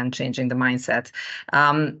changing the mindset.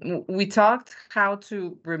 We talked how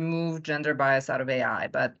to remove gender bias out of AI,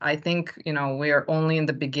 but I think we are only in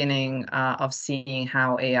the beginning of seeing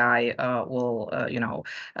how AI will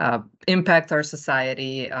impact our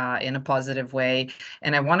society in a positive way.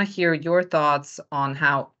 And I want to hear your thoughts on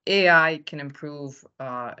how AI can improve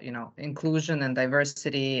inclusion and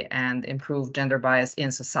diversity and improve gender bias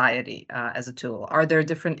in society as a tool. Are there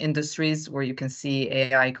different industries where you can see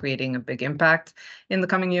AI creating a big impact in the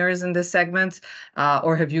coming years in this segment?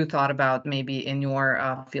 Or have you thought about maybe in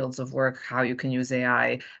your fields of work how you can use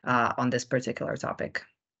AI on this particular topic?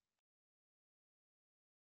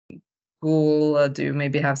 Gul, do you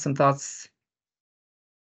maybe have some thoughts?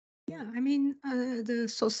 Yeah, I mean, the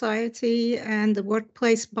society and the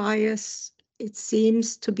workplace bias, it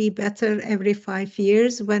seems to be better every 5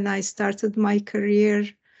 years. When I started my career,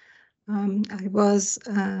 I was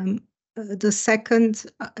the second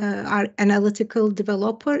analytical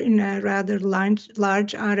developer in a rather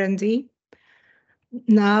large R&D.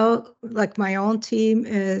 Now, like my own team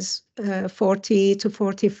is 40 to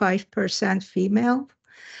 45% female.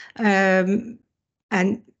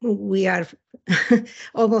 And we are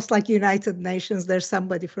almost like United Nations. There's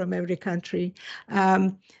somebody from every country.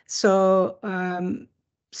 So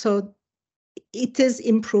it is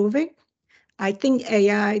improving. I think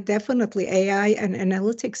definitely AI and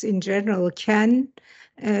analytics in general can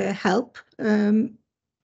help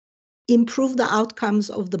improve the outcomes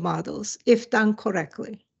of the models if done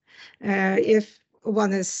correctly. If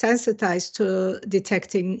one is sensitized to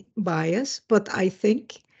detecting bias, but I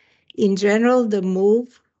think in general, the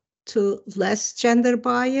move to less gender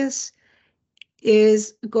bias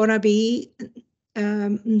is going to be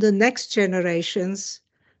the next generations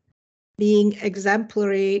being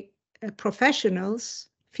exemplary professionals,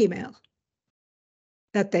 female,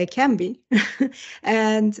 that they can be.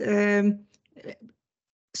 And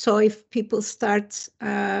so if people start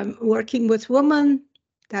working with women,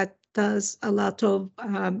 that does a lot of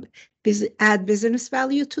add business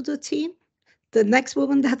value to the team. The next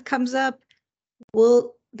woman that comes up,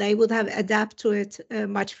 they would have adapt to it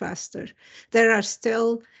much faster. There are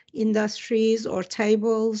still industries or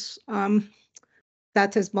tables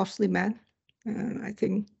that is mostly men. I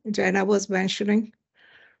think Jenna was mentioning.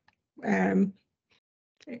 I'm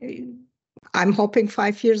hoping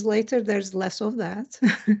 5 years later there's less of that,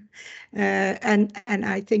 and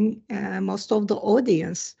I think most of the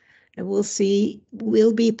audience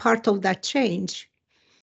will be part of that change.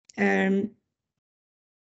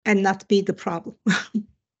 And not be the problem.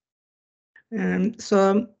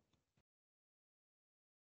 So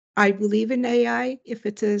I believe in AI if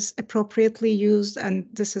it is appropriately used, and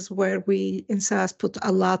this is where we in SAS put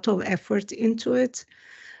a lot of effort into it.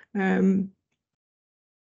 I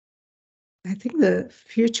think the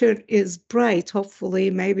future is bright,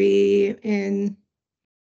 hopefully, maybe in,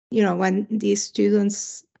 when these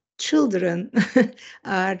students' children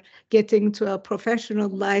are getting to a professional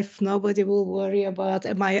life, nobody will worry about,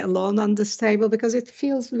 am I alone on this table? Because it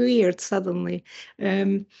feels weird suddenly,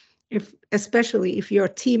 especially if your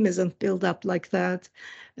team isn't built up like that.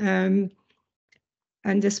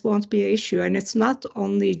 And this won't be an issue. And it's not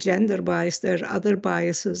only gender bias, there are other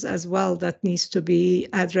biases as well that needs to be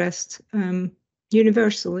addressed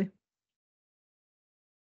universally.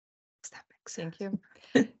 Does that make sense? Thank you.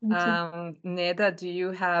 Neda, do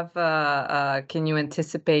you have, can you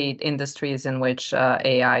anticipate industries in which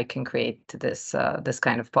AI can create this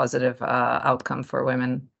kind of positive outcome for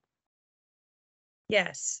women?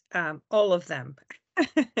 Yes, all of them.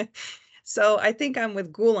 So I think I'm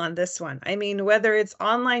with Gul on this one. I mean, whether it's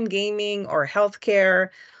online gaming or healthcare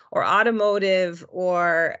or automotive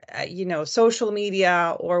or, social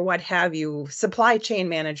media or what have you, supply chain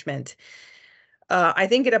management, I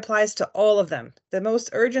think it applies to all of them. The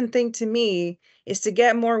most urgent thing to me is to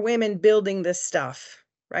get more women building this stuff,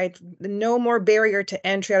 right? No more barrier to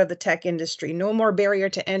entry out of the tech industry, no more barrier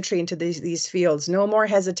to entry into these fields, no more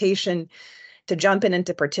hesitation to jump in and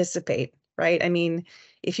to participate, right? I mean,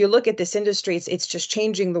 if you look at this industry, it's just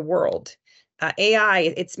changing the world.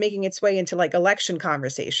 AI, it's making its way into like election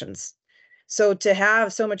conversations. So to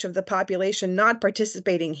have so much of the population not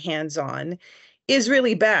participating hands-on is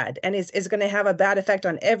really bad and is going to have a bad effect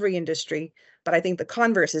on every industry. But I think the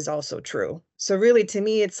converse is also true. So really, to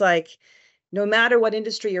me, it's like, no matter what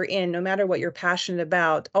industry you're in, no matter what you're passionate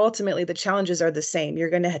about, ultimately the challenges are the same.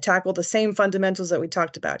 You're going to tackle the same fundamentals that we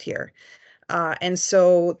talked about here. And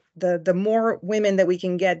so the more women that we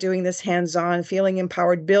can get doing this hands-on, feeling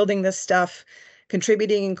empowered, building this stuff,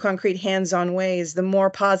 contributing in concrete hands-on ways, the more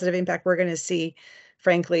positive impact we're going to see,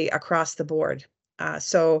 frankly, across the board.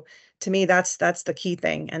 So to me, that's the key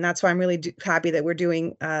thing. And that's why I'm really happy that we're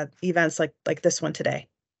doing events like this one today.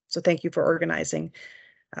 So thank you for organizing,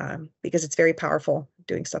 because it's very powerful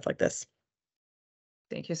doing stuff like this.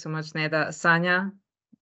 Thank you so much, Neda. Sanja?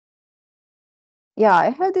 Yeah, I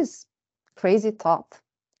had this crazy thought,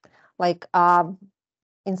 like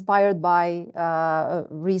inspired by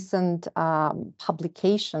recent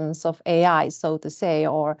publications of AI, so to say,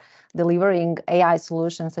 or delivering AI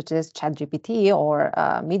solutions such as ChatGPT or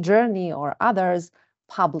Midjourney or others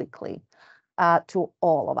publicly to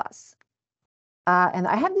all of us. And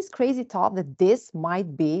I have this crazy thought that this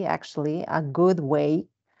might be actually a good way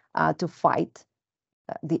to fight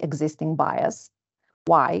the existing bias.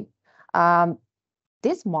 Why?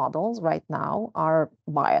 These models right now are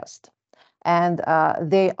biased, and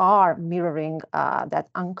they are mirroring that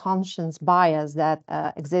unconscious bias that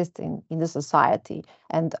exists in the society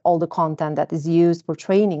and all the content that is used for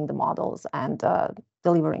training the models and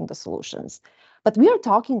delivering the solutions. But we are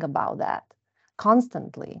talking about that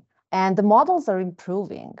constantly, and the models are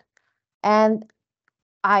improving. And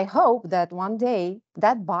I hope that one day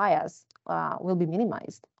that bias will be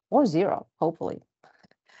minimized or zero, hopefully.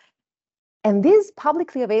 And these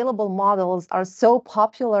publicly available models are so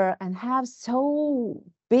popular and have so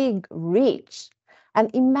big reach. And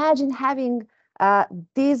imagine having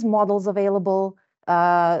these models available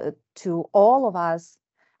to all of us,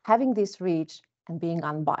 having this reach and being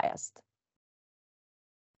unbiased.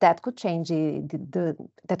 That could change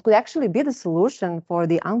that could actually be the solution for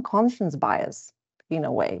the unconscious bias in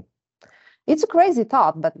a way. It's a crazy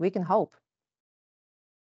thought, but we can hope.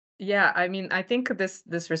 Yeah, I mean, I think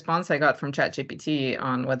this response I got from ChatGPT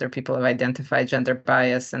on whether people have identified gender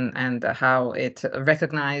bias and how it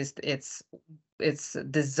recognized its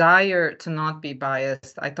desire to not be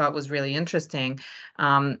biased, I thought was really interesting.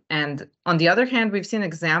 And on the other hand, we've seen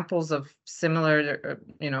examples of similar,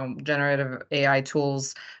 generative AI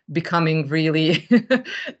tools becoming really,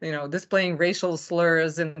 displaying racial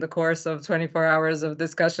slurs in the course of 24 hours of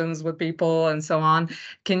discussions with people and so on.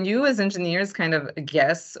 Can you, as engineers, kind of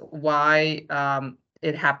guess why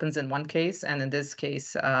it happens in one case, and in this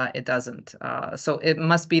case, it doesn't? So it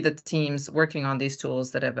must be the teams working on these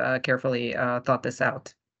tools that have carefully thought this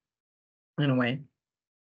out, in a way.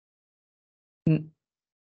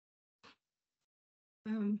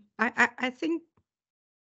 I think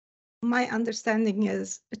my understanding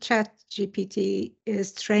is ChatGPT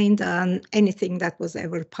is trained on anything that was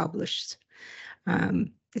ever published.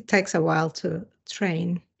 It takes a while to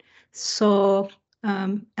train. So,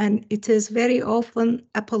 and it is very often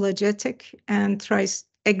apologetic and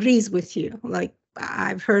agrees with you. Like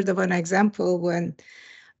I've heard of an example when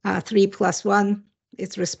 3 plus 1,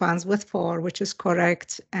 it responds with 4, which is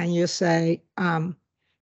correct. And you say, no,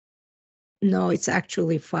 it's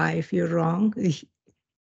actually 5, you're wrong.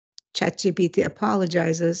 ChatGPT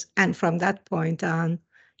apologizes. And from that point on,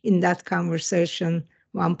 in that conversation,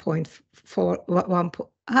 1 plus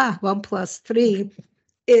 3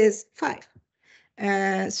 is 5.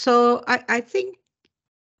 So I think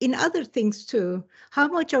in other things too, how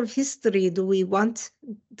much of history do we want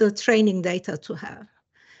the training data to have?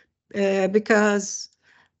 Because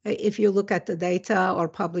if you look at the data or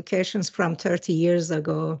publications from 30 years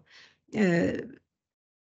ago,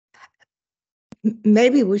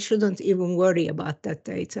 maybe we shouldn't even worry about that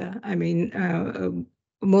data. I mean,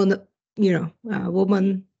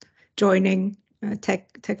 woman joining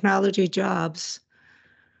technology jobs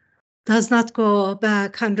does not go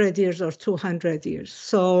back 100 years or 200 years.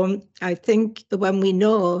 So I think when we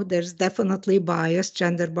know there's definitely bias,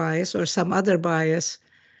 gender bias, or some other bias,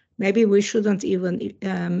 maybe we shouldn't even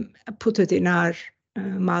put it in our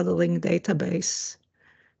modeling database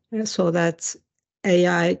so that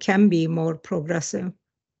AI can be more progressive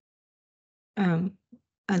and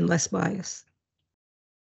less biased.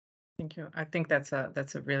 Thank you. I think that's a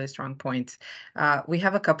really strong point. We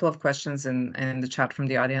have a couple of questions in the chat from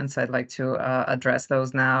the audience. I'd like to address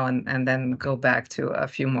those now and then go back to a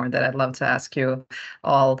few more that I'd love to ask you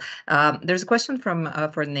all. There's a question for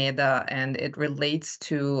Neda, and it relates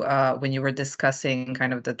to when you were discussing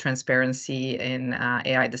kind of the transparency in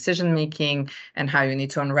AI decision making and how you need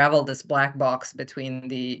to unravel this black box between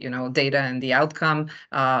the data and the outcome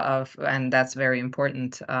and that's very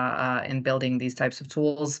important in building these types of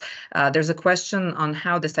tools. There's a question on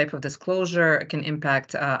how this type of disclosure can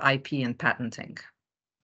impact IP and patenting.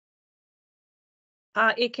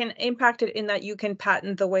 It can impact it in that you can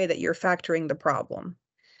patent the way that you're factoring the problem.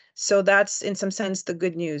 So that's in some sense the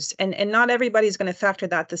good news. And not everybody's going to factor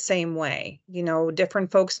that the same way. Different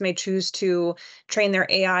folks may choose to train their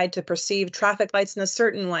AI to perceive traffic lights in a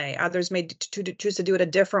certain way. Others may choose to do it a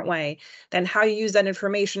different way. Then how you use that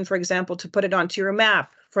information, for example, to put it onto your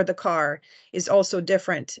map for the car is also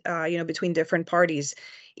different, between different parties.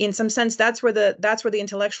 In some sense, that's where the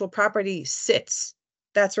intellectual property sits.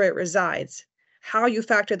 That's where it resides. How you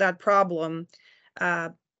factor that problem,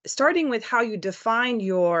 starting with how you define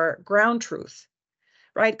your ground truth,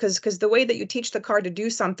 right? Because the way that you teach the car to do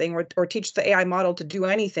something or teach the AI model to do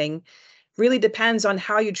anything really depends on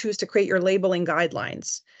how you choose to create your labeling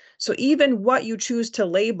guidelines. So even what you choose to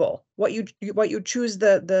label, what you choose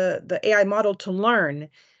the AI model to learn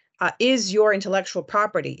is your intellectual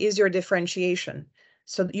property, is your differentiation.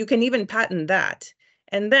 So you can even patent that.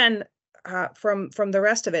 And then from the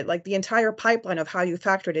rest of it, like the entire pipeline of how you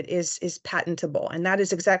factored it is patentable. And that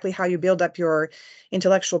is exactly how you build up your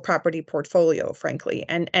intellectual property portfolio, frankly.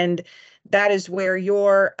 And that is where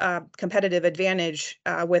your competitive advantage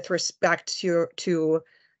with respect to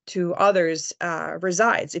others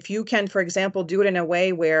resides. If you can, for example, do it in a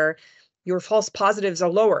way where your false positives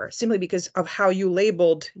are lower simply because of how you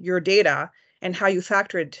labeled your data and how you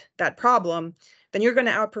factored that problem, then you're going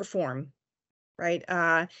to outperform, right?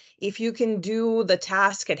 If you can do the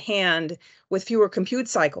task at hand with fewer compute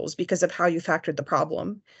cycles because of how you factored the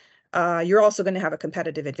problem, you're also going to have a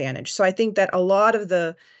competitive advantage. So I think that a lot of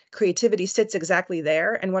the creativity sits exactly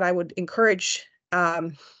there. And what I would encourage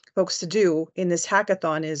folks to do in this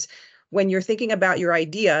hackathon is when you're thinking about your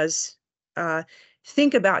ideas,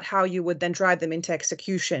 think about how you would then drive them into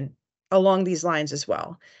execution along these lines as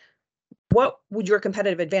well. What would your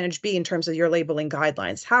competitive advantage be in terms of your labeling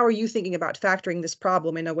guidelines? How are you thinking about factoring this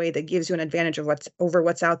problem in a way that gives you an advantage of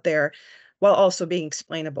what's out there while also being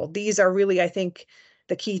explainable? These are really, I think,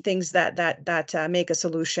 the key things that make a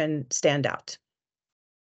solution stand out.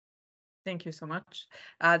 Thank you so much.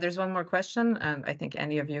 There's one more question, and I think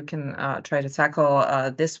any of you can try to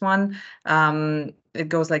tackle this one. It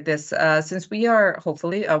goes like this. Since we are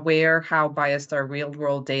hopefully aware how biased our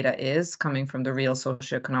real-world data is coming from the real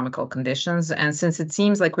socioeconomical conditions, and since it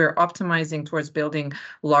seems like we're optimizing towards building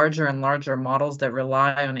larger and larger models that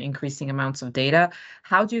rely on increasing amounts of data,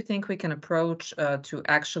 how do you think we can approach to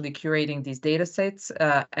actually curating these data sets,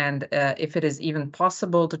 and if it is even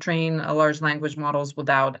possible to train large language models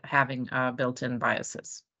without having built-in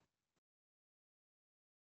biases?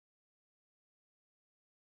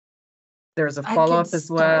 There's a follow-up as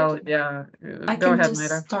well. Yeah, go ahead,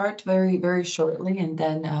 Majra. Start very, very shortly, and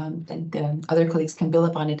then the other colleagues can build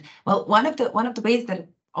upon it. Well, one of the ways that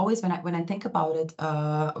always when I think about it,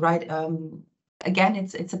 right, again,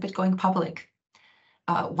 it's a bit going public.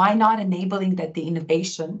 Why not enabling that the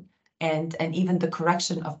innovation and even the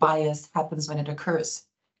correction of bias happens when it occurs?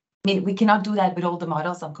 mean, we cannot do that with all the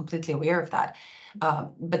models. I'm completely aware of that.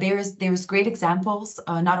 But there's great examples,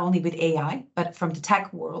 not only with AI, but from the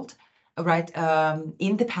tech world, right?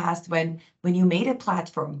 In the past, when you made a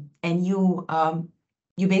platform and you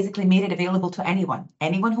basically made it available to anyone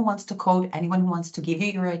who wants to code, anyone who wants to give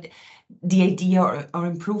you the idea or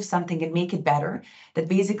improve something and make it better, that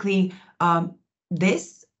basically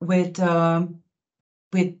this with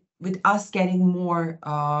us getting more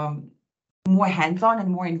hands-on and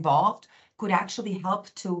more involved could actually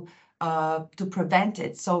help to prevent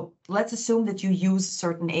it. So let's assume that you use a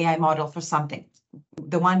certain AI model for something,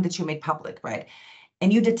 the one that you made public, right?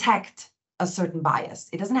 And you detect a certain bias.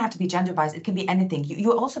 It doesn't have to be gender bias. It can be anything.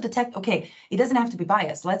 You also detect, okay, it doesn't have to be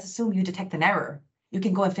bias. Let's assume you detect an error. You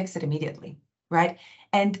can go and fix it immediately, right?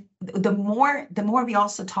 And the more we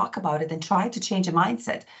also talk about it and try to change a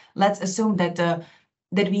mindset, let's assume that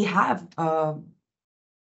that we have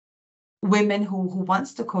women who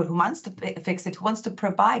wants to code, who wants to fix it, who wants to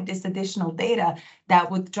provide this additional data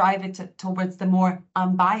that would drive it towards the more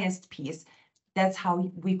unbiased piece. That's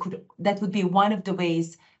how that would be one of the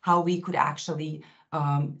ways how we could actually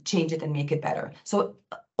change it and make it better. So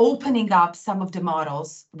opening up some of the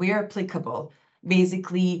models where applicable,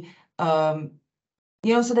 basically, so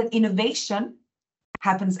that innovation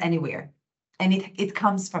happens anywhere and it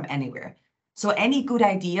comes from anywhere. So any good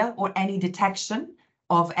idea or any detection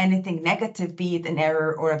of anything negative, be it an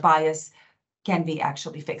error or a bias, can be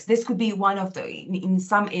actually fixed. This could be one of the, in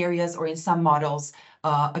some areas or in some models,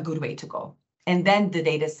 a good way to go. And then the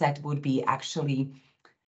data set would be actually,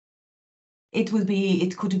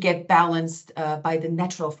 it could get balanced by the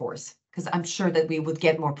natural force, because I'm sure that we would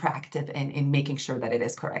get more proactive in making sure that it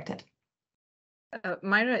is corrected.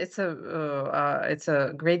 Majra, it's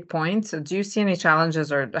a great point. Do you see any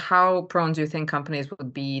challenges, or how prone do you think companies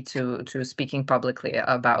would be to speaking publicly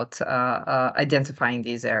about identifying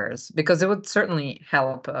these errors? Because it would certainly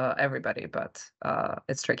help everybody, but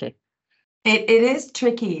it's tricky. It is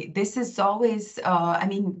tricky. This is always, I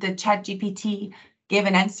mean, the ChatGPT gave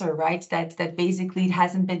an answer, right? That basically it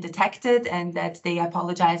hasn't been detected and that they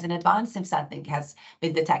apologize in advance if something has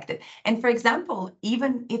been detected. And for example,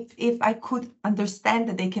 even if I could understand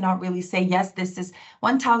that they cannot really say, yes, this is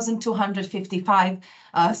 1,255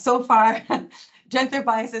 so far, gender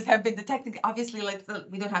biases have been detected. Obviously,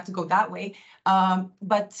 we don't have to go that way.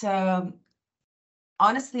 But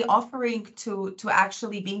honestly, offering to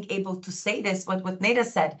actually being able to say this, what Neda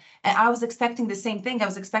said, and I was expecting the same thing. I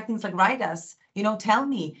was expecting to write us, tell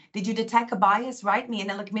me, did you detect a bias? Write me, and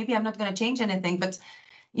then maybe I'm not going to change anything, but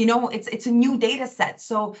it's a new data set.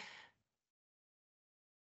 So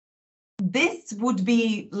this would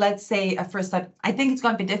be, let's say, a first step. I think it's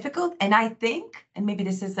going to be difficult, and I think, and maybe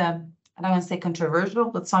this is I don't want to say controversial,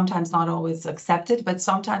 but sometimes not always accepted, but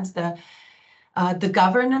sometimes the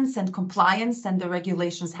governance and compliance and the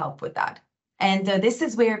regulations help with that. And this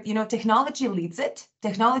is where, technology leads it.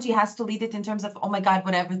 Technology has to lead it in terms of, oh my God,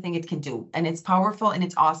 what everything it can do. And it's powerful and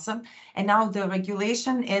it's awesome. And now the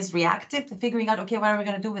regulation is reactive to figuring out, okay, what are we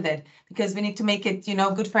going to do with it? Because we need to make it,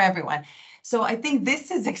 good for everyone. So I think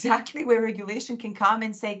this is exactly where regulation can come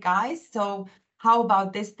and say, guys, so how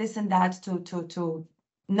about this, and that, to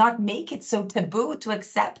not make it so taboo, to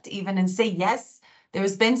accept even and say, yes,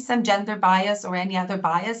 there's been some gender bias or any other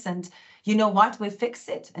bias, and you know what, we fix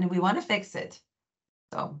it and we want to fix it.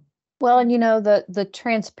 So well, and the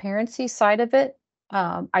transparency side of it,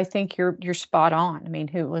 I think you're spot on. I mean,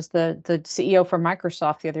 who was the CEO from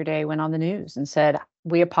Microsoft the other day went on the news and said,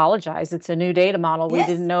 we apologize, it's a new data model. Yes,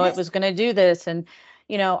 we didn't know it was going to do this. And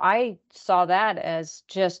I saw that as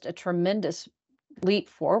just a tremendous leap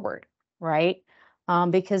forward, right?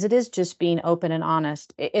 Because it is just being open and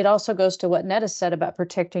honest. It also goes to what Neda said about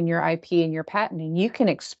protecting your IP and your patenting. You can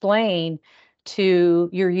explain to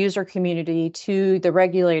your user community, to the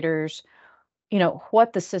regulators,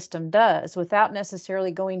 what the system does without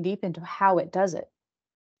necessarily going deep into how it does it,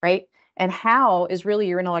 right? And how is really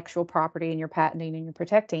your intellectual property and your patenting and your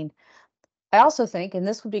protecting. I also think, and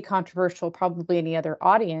this would be controversial, probably any other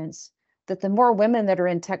audience, that the more women that are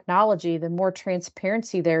in technology, the more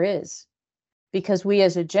transparency there is. Because we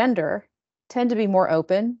as a gender tend to be more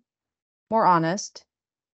open, more honest,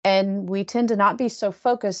 and we tend to not be so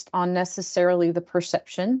focused on necessarily the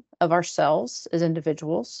perception of ourselves as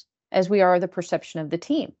individuals as we are the perception of the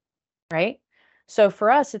team, right? So for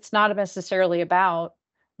us, it's not necessarily about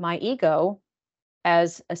my ego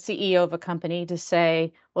as a CEO of a company to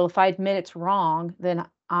say, well, if I admit it's wrong, then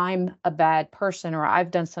I'm a bad person or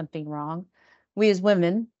I've done something wrong. We as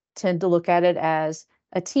women tend to look at it as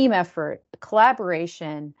a team effort, a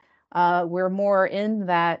collaboration, we're more in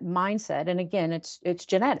that mindset. And again, it's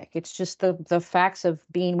genetic. It's just the facts of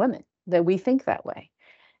being women that we think that way.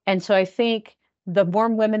 And so I think the more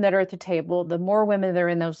women that are at the table, the more women that are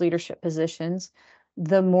in those leadership positions,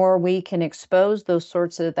 the more we can expose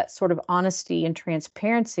that sort of honesty and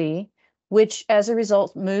transparency, which as a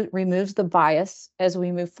result removes the bias as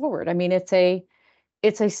we move forward. I mean, it's a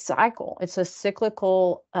cycle. It's a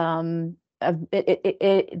cyclical. One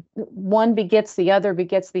begets the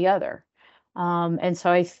other. And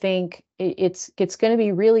so I think it's going to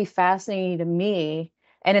be really fascinating to me.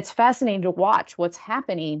 And it's fascinating to watch what's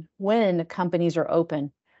happening when companies are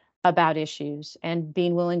open about issues and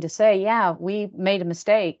being willing to say, yeah, we made a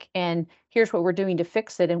mistake and here's what we're doing to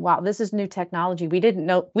fix it. And wow, this is new technology. We didn't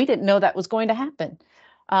know that was going to happen.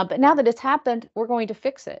 But now that it's happened, we're going to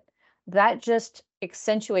fix it. That just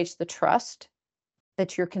accentuates the trust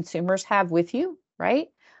that your consumers have with you, right?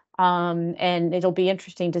 And it'll be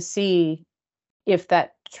interesting to see if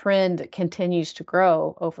that trend continues to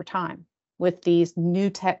grow over time with these new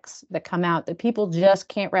techs that come out that people just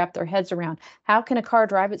can't wrap their heads around. How can a car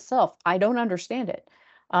drive itself? I don't understand it.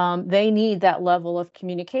 They need that level of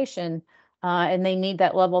communication and they need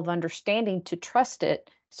that level of understanding to trust it.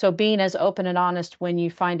 So being as open and honest when you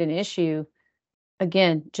find an issue,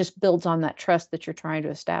 again, just builds on that trust that you're trying to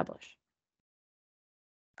establish.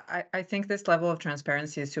 I think this level of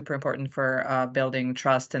transparency is super important for building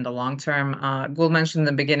trust in the long term. Gul mentioned in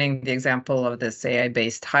the beginning the example of this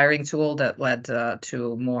AI-based hiring tool that led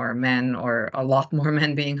to more men or a lot more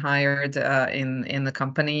men being hired in the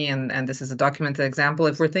company. And this is a documented example.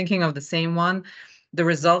 If we're thinking of the same one, the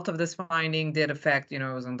result of this finding did affect, it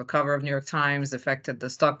was on the cover of New York Times, affected the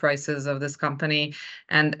stock prices of this company.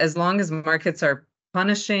 And as long as markets are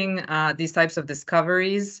punishing these types of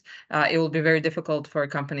discoveries, it will be very difficult for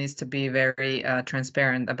companies to be very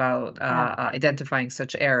transparent about identifying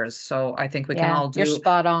such errors. So I think we can all do you're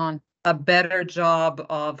spot on. A better job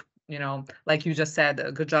of, like you just said,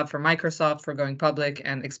 a good job for Microsoft for going public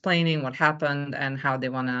and explaining what happened and how they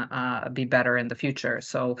want to be better in the future.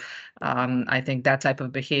 So I think that type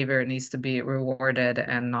of behavior needs to be rewarded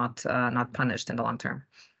and not punished in the long term.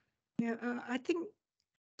 Yeah, I think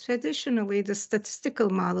traditionally, the statistical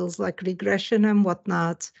models like regression and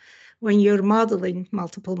whatnot, when you're modeling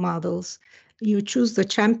multiple models, you choose the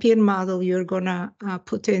champion model you're going to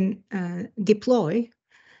put in, deploy,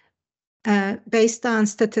 based on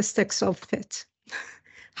statistics of fit.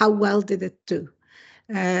 How well did it do?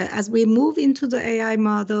 As we move into the AI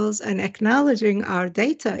models and acknowledging our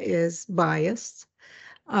data is biased,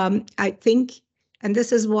 I think, and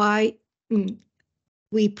this is why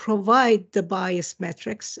we provide the bias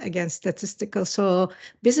metrics against statistical. So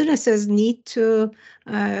businesses need to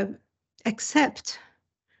accept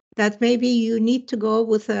that maybe you need to go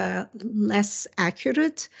with a less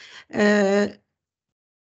accurate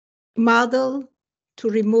model to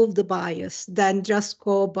remove the bias than just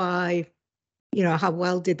go by, how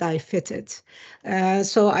well did I fit it?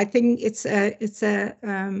 So I think it's a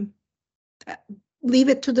leave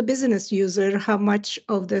it to the business user how much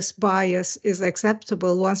of this bias is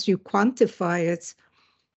acceptable. Once you quantify it,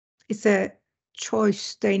 it's a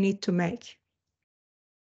choice they need to make.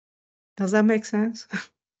 Does that make sense?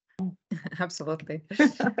 Absolutely.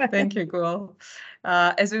 Thank you, Gul.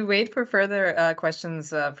 As we wait for further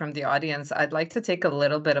questions from the audience, I'd like to take a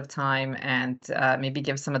little bit of time and maybe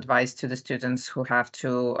give some advice to the students who have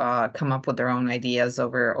to come up with their own ideas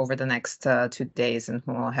over the next 2 days and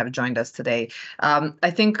who have joined us today.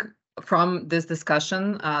 I think from this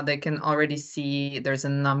discussion, they can already see there's a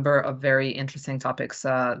number of very interesting topics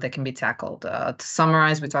that can be tackled. To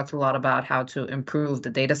summarize, we talked a lot about how to improve the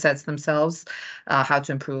data sets themselves, how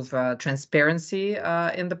to improve transparency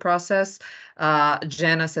in the process.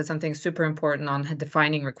 Jenna said something super important on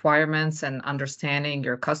defining requirements and understanding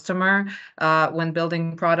your customer when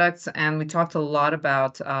building products. And we talked a lot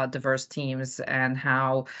about diverse teams and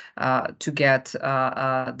how to get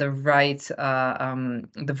the right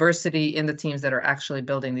diversity in the teams that are actually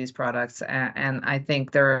building these products. And I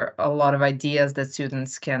think there are a lot of ideas that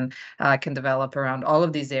students can develop around all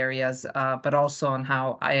of these areas, but also on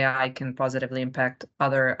how AI can positively impact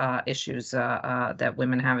other issues that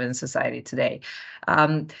women have in society today.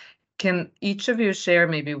 Can each of you share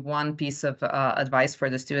maybe one piece of advice for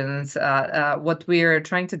the students? What we're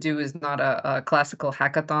trying to do is not a classical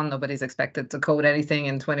hackathon. Nobody's expected to code anything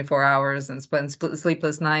in 24 hours and spend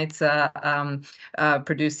sleepless nights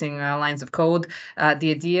producing lines of code. The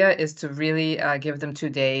idea is to really give them 2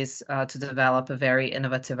 days to develop a very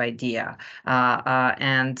innovative idea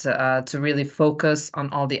and to really focus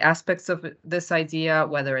on all the aspects of this idea,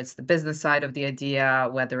 whether it's the business side of the idea,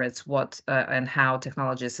 whether it's what and how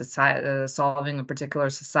technology is solving a particular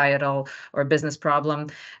societal or business problem.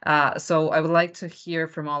 So I would like to hear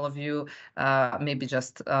from all of you, maybe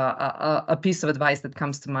just a piece of advice that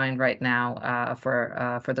comes to mind right now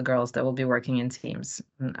for the girls that will be working in teams.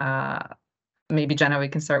 Maybe Jenna, we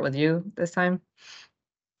can start with you this time.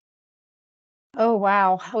 Oh,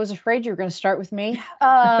 wow. I was afraid you were going to start with me.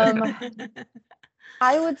 I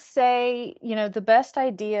would say, the best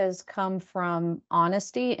ideas come from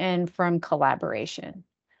honesty and from collaboration.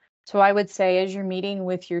 So I would say, as you're meeting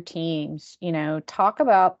with your teams, talk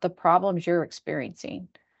about the problems you're experiencing,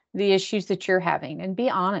 the issues that you're having, and be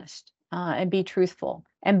honest and be truthful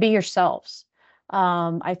and be yourselves.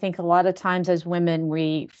 I think a lot of times as women,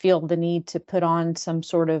 we feel the need to put on some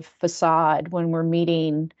sort of facade when we're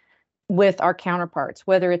meeting with our counterparts,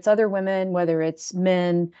 whether it's other women, whether it's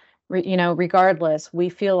men, regardless, we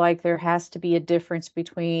feel like there has to be a difference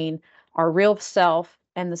between our real self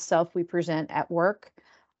and the self we present at work.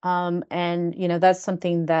 And that's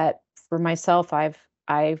something that for myself,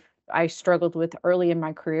 I struggled with early in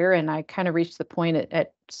my career, and I kind of reached the point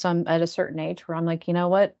at a certain age where I'm like, you know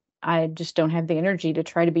what, I just don't have the energy to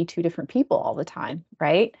try to be 2 different people all the time,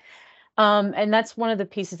 right? And that's one of the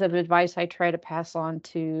pieces of advice I try to pass on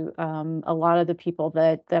to a lot of the people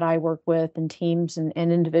that I work with and teams and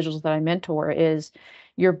individuals that I mentor is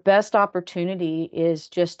your best opportunity is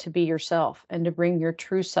just to be yourself and to bring your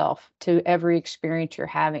true self to every experience you're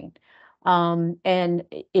having. And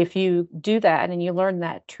if you do that and you learn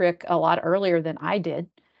that trick a lot earlier than I did,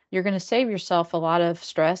 you're going to save yourself a lot of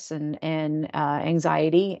stress and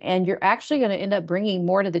anxiety, and you're actually going to end up bringing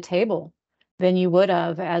more to the table than you would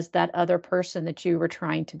have as that other person that you were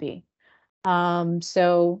trying to be.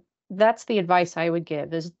 So that's the advice I would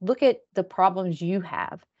give is look at the problems you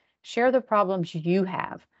have, share the problems you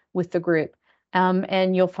have with the group.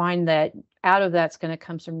 And you'll find that out of that's going to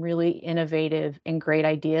come some really innovative and great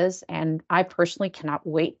ideas. And I personally cannot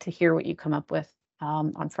wait to hear what you come up with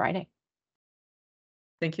on Friday.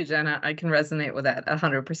 Thank you, Jenna. I can resonate with that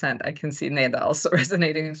 100%. I can see Neda also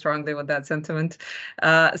resonating strongly with that sentiment.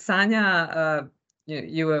 Sanja,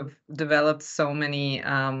 you have developed so many,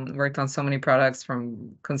 worked on so many products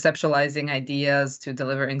from conceptualizing ideas to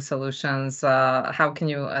delivering solutions. How can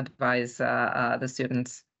you advise the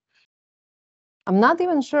students? I'm not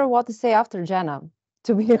even sure what to say after Jenna,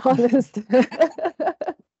 to be honest.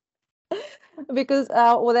 Because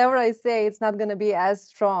whatever I say, it's not going to be as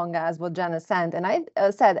strong as what Jenna said. And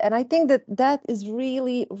I think that is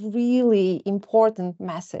really, really important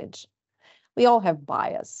message. We all have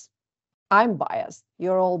bias. I'm biased.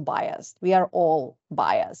 You're all biased. We are all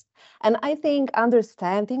biased. And I think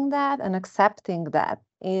understanding that and accepting that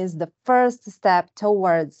is the first step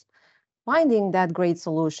towards finding that great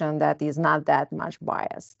solution that is not that much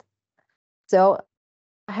biased. So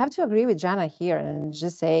I have to agree with Jenna here and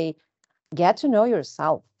just say, get to know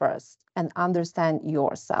yourself first and understand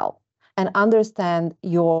yourself and understand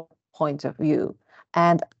your point of view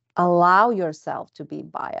and allow yourself to be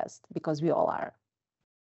biased because we all are.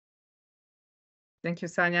 Thank you,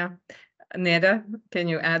 Sanja. Neda, can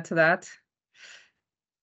you add to that?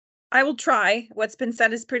 I will try. What's been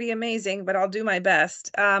said is pretty amazing, but I'll do my best.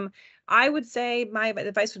 I would say my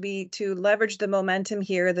advice would be to leverage the momentum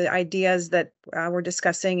here, the ideas that we're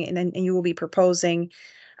discussing and you will be proposing.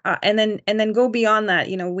 And then go beyond that.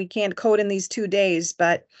 We can't code in these 2 days,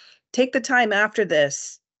 but take the time after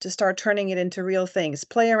this to start turning it into real things.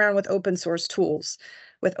 Play around with open source tools,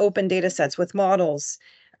 with open data sets, with models.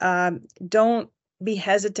 Don't be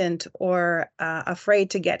hesitant or afraid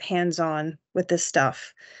to get hands-on with this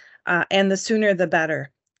stuff. And the sooner the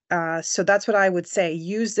better. So that's what I would say.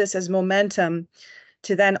 Use this as momentum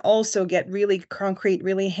to then also get really concrete,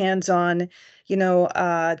 really hands-on,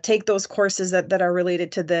 take those courses that are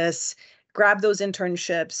related to this, grab those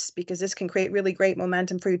internships, because this can create really great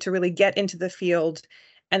momentum for you to really get into the field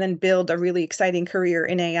and then build a really exciting career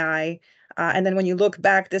in AI. And then when you look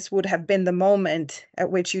back, this would have been the moment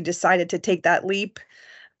at which you decided to take that leap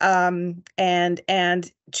and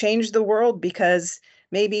change the world, because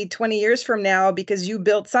maybe 20 years from now, because you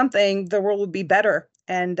built something, the world would be better.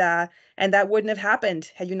 And that wouldn't have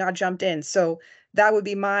happened had you not jumped in. So that would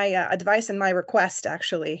be my advice and my request,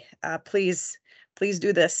 actually. Please please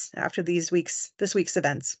do this after this week's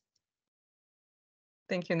events.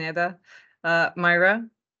 Thank you, Neda. Majra?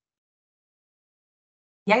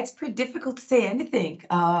 Yeah, it's pretty difficult to say anything.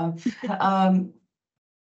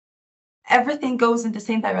 Everything goes in the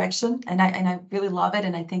same direction, and I really love it,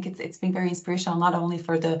 and I think it's been very inspirational, not only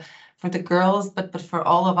for the girls, but for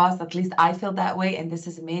all of us. At least I feel that way, and this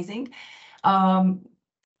is amazing.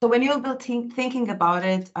 So when you'll be thinking about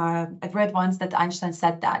it, I've read once that Einstein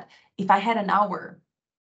said that if I had an hour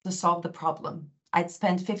to solve the problem, I'd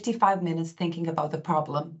spend 55 minutes thinking about the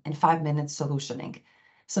problem and 5 minutes solutioning.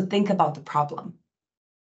 So think about the problem,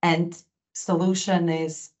 and solution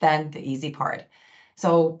is then the easy part.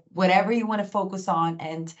 So whatever you want to focus on.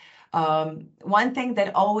 And one thing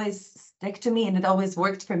that always stuck to me, and it always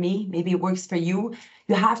worked for me, maybe it works for you,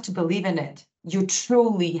 you have to believe in it. You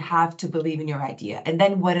truly have to believe in your idea. And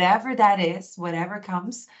then whatever that is, whatever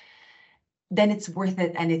comes, then it's worth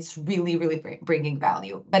it, and it's really, really bringing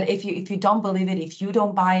value. But if you don't believe it, if you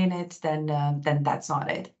don't buy in it, then that's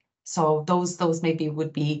not it. So those maybe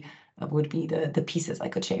would be the pieces I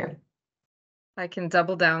could share. I can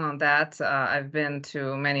double down on that. I've been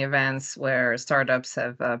to many events where startups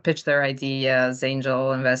have pitched their ideas,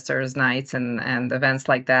 angel investors nights, and events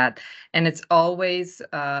like that. And it's always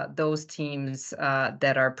those teams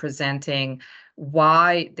that are presenting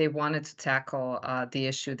why they wanted to tackle the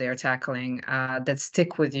issue they're tackling that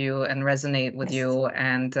stick with you and resonate with you.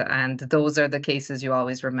 And those are the cases you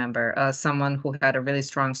always remember. Someone who had a really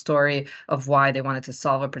strong story of why they wanted to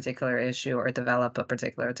solve a particular issue or develop a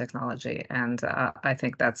particular technology. And I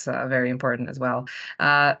think that's very important as well.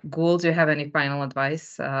 Gul, do you have any final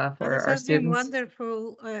advice for our students? Been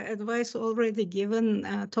wonderful advice already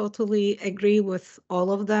given. Totally agree with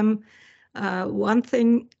all of them. One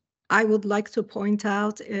thing I would like to point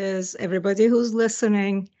out is everybody who's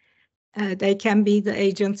listening, they can be the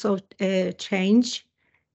agents of change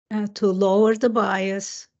to lower the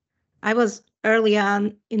bias. I was early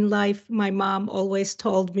on in life, my mom always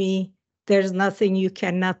told me, there's nothing you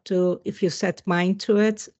cannot do if you set mind to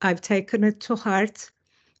it. I've taken it to heart.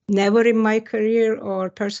 Never in my career or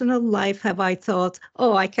personal life have I thought,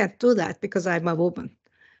 oh, I can't do that because I'm a woman.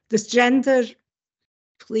 This gender,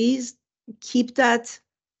 please keep that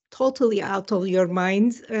totally out of your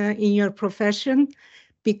mind in your profession,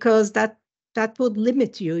 because that would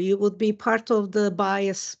limit you. You would be part of the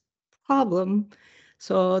bias problem.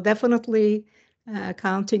 So definitely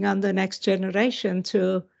counting on the next generation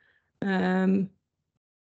to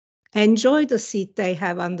enjoy the seat they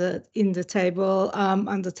have on the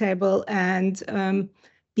table, and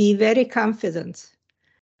be very confident.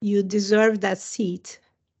 You deserve that seat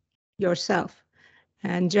yourself.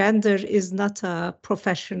 And gender is not a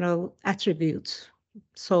professional attribute.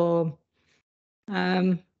 So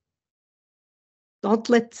don't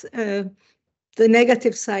let the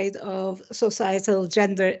negative side of societal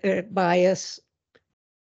gender bias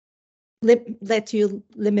let you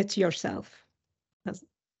limit yourself.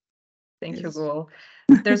 Thank you, Gul.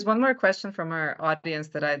 There's one more question from our audience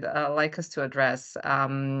that I'd like us to address.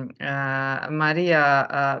 Maria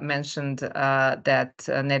mentioned that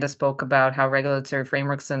Neda spoke about how regulatory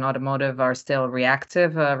frameworks in automotive are still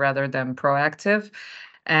reactive rather than proactive.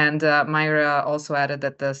 And Majra also added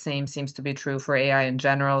that the same seems to be true for AI in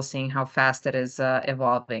general, seeing how fast it is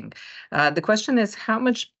evolving. The question is, how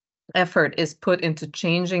much effort is put into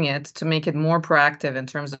changing it to make it more proactive in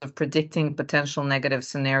terms of predicting potential negative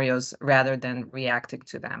scenarios rather than reacting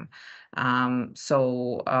to them?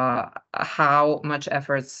 So how much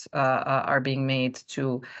efforts are being made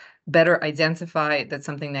to better identify that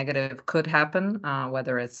something negative could happen,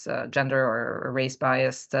 whether it's gender or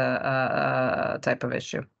race-biased type of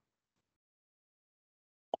issue?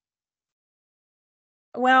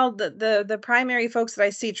 Well, the primary folks that I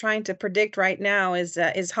see trying to predict right now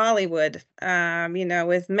is Hollywood. You know,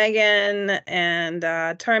 with Megan and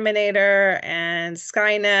Terminator and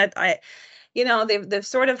Skynet. They've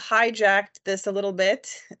sort of hijacked this a little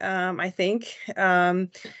bit. I think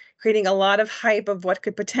creating a lot of hype of what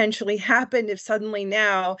could potentially happen if suddenly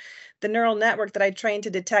now the neural network that I trained to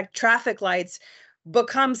detect traffic lights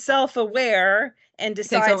becomes self-aware and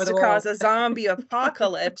decides to cause a zombie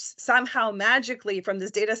apocalypse. Somehow magically from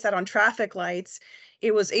this data set on traffic lights,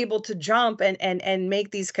 it was able to jump and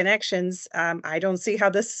make these connections. I don't see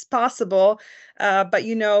how this is possible, but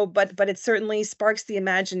it certainly sparks the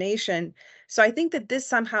imagination. So I think that this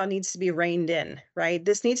somehow needs to be reined in, right?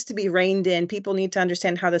 This needs to be reined in. People need to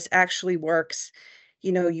understand how this actually works.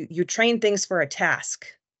 You train things for a task.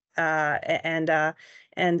 And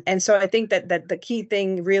so I think that the key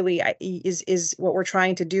thing really is what we're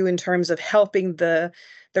trying to do in terms of helping the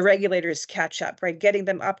regulators catch up, right? Getting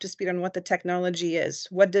them up to speed on what the technology is.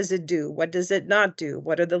 What does it do? What does it not do?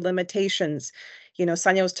 What are the limitations?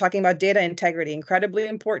 Sanja was talking about data integrity, incredibly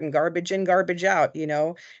important. Garbage in, garbage out.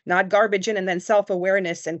 Not garbage in and then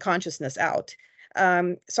self-awareness and consciousness out.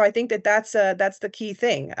 So I think that's the key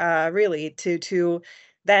thing, really, to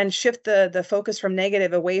then shift the focus from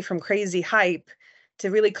negative away from crazy hype to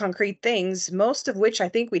really concrete things, most of which I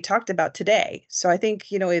think we talked about today. So I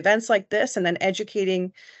think, events like this and then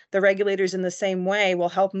educating the regulators in the same way will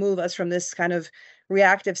help move us from this kind of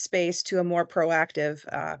reactive space to a more proactive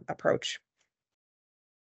approach.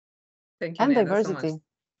 Thank you, And Neda, diversity. so much.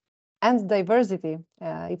 And diversity,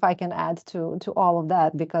 if I can add to all of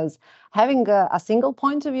that, because having a single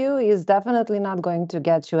point of view is definitely not going to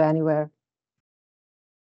get you anywhere.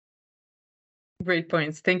 Great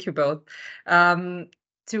points. Thank you both.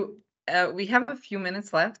 We have a few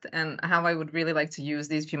minutes left, and how I would really like to use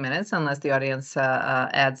these few minutes, unless the audience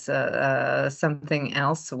adds something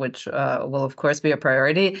else, which will of course be a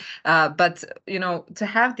priority. But to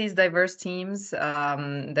have these diverse teams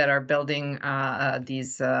that are building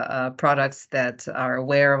these products that are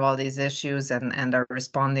aware of all these issues and are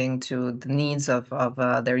responding to the needs of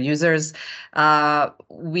their users,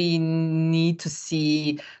 we need to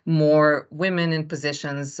see more women in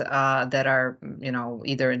positions that are,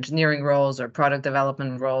 either engineering roles or product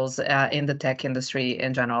development roles in the tech industry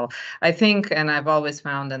in general. I think, and I've always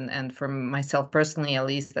found, and for myself personally, at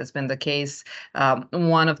least, that's been the case.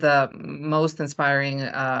 One of the most inspiring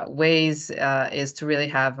ways is to really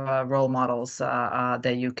have role models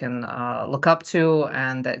that you can look up to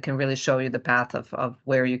and that can really show you the path of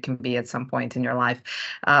where you can be at some point in your life.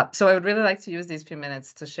 So I would really like to use these few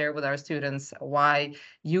minutes to share with our students why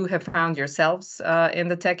you have found yourselves in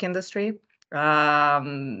the tech industry.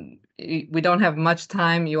 We don't have much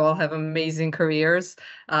time. You all have amazing careers,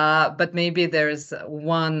 but maybe there's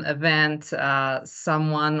one event,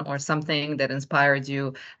 someone or something that inspired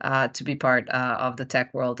you to be part of the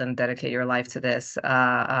tech world and dedicate your life to this.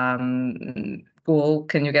 Gul,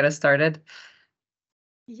 can you get us started?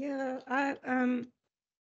 Yeah,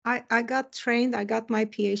 I got trained, I got my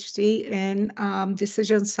PhD in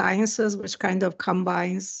decision sciences, which kind of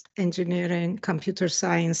combines engineering, computer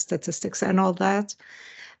science, statistics, and all that.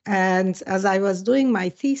 And as I was doing my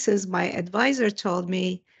thesis, my advisor told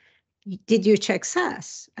me, did you check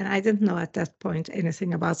SAS? And I didn't know at that point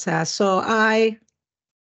anything about SAS. So I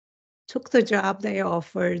took the job they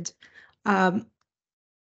offered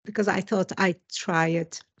because I thought I'd try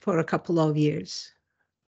it for a couple of years.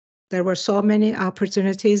 There were so many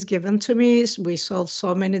opportunities given to me. We solved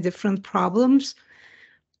so many different problems.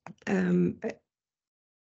 I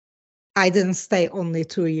didn't stay only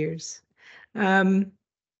 2 years.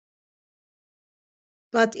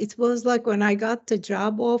 But it was like when I got the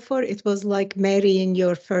job offer, it was like marrying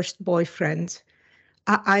your first boyfriend.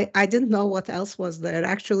 I didn't know what else was there.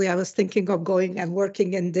 Actually, I was thinking of going and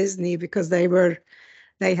working in Disney because they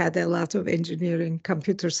had a lot of engineering,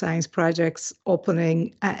 computer science projects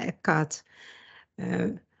opening at Epcot.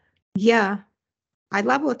 Yeah, I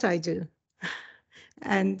love what I do.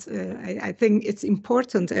 And I think it's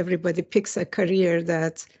important everybody picks a career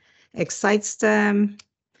that excites them,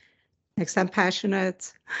 makes them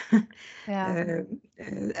passionate. Yeah.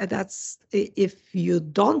 That's if you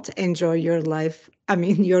don't enjoy your life,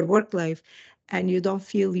 your work life, and you don't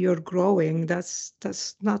feel you're growing, that's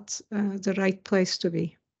not the right place to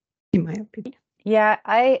be, in my opinion. Yeah,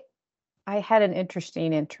 I had an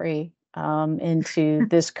interesting entry into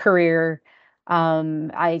this career.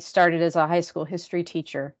 I started as a high school history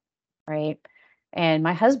teacher, right? And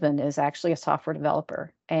my husband is actually a software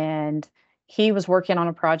developer, and he was working on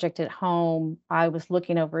a project at home. I was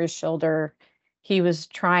looking over his shoulder. He was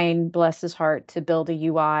trying, bless his heart, to build a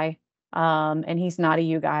UI, and he's not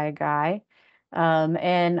a UI guy.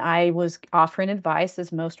 And I was offering advice,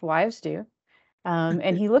 as most wives do.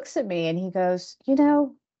 And he looks at me and he goes,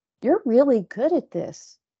 you're really good at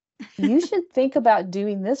this. You should think about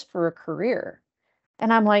doing this for a career.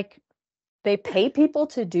 And I'm like, they pay people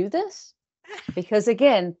to do this? Because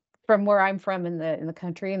again, from where I'm from in the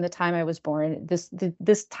country and the time I was born,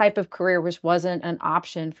 this type of career wasn't an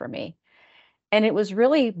option for me. And it was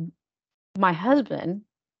really my husband,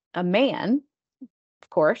 a man, of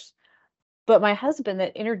course, but my husband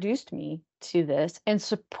that introduced me to this and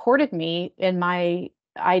supported me in my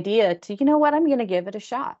idea to, I'm going to give it a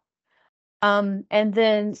shot. And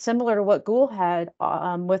then similar to what Gul had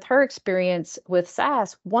with her experience with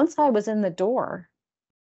SAS, once I was in the door,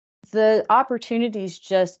 the opportunities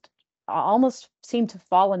just almost seem to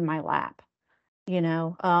fall in my lap,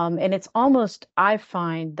 and it's almost, I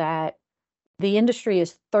find that the industry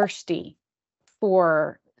is thirsty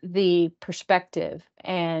for the perspective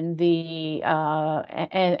and the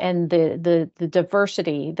the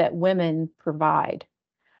diversity that women provide.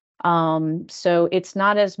 So it's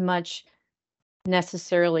not as much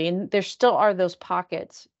necessarily, and there still are those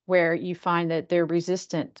pockets where you find that they're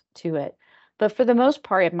resistant to it. But for the most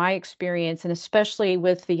part, in my experience, and especially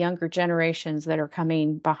with the younger generations that are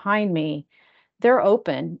coming behind me, they're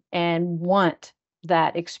open and want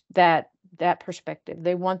that that perspective.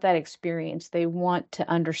 They want that experience. They want to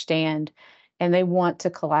understand, and they want to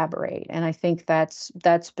collaborate. And I think that's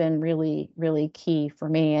been really, really key for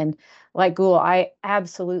me. And like Gul, I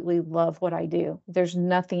absolutely love what I do. There's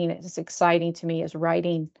nothing as exciting to me as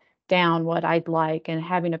writing down what I'd like and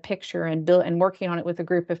having a picture and working on it with a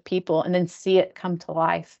group of people, and then see it come to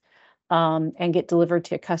life and get delivered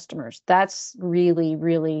to customers. That's really,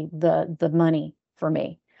 really the money for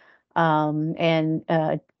me.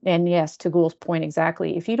 And yes, to Gul's point,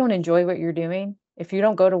 exactly. If you don't enjoy what you're doing, if you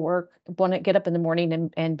don't go to work, want to get up in the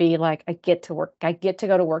morning and be like, I get to work, I get to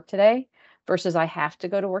go to work today, versus I have to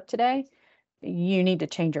go to work today, you need to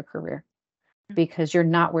change your career, because you're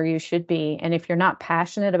not where you should be. And if you're not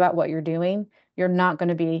passionate about what you're doing, you're not going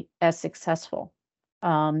to be as successful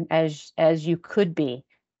as you could be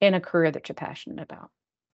in a career that you're passionate about.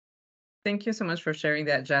 Thank you so much for sharing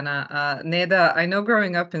that, Jenna. Neda, I know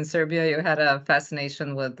growing up in Serbia, you had a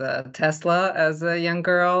fascination with Tesla as a young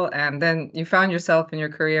girl, and then you found yourself in your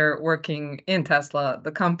career working in Tesla,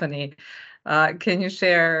 the company. Can you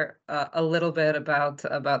share a little bit about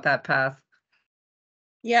that path?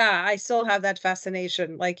 Yeah, I still have that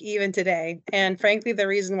fascination, like even today. And frankly, the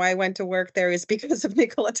reason why I went to work there is because of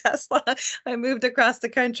Nikola Tesla. I moved across the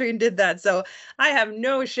country and did that. So I have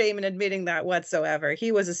no shame in admitting that whatsoever.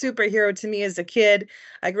 He was a superhero to me as a kid.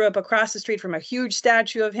 I grew up across the street from a huge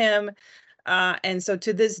statue of him. And so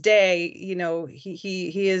to this day,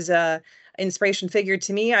 he is a inspiration figure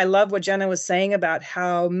to me. I love what Jenna was saying about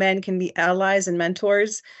how men can be allies and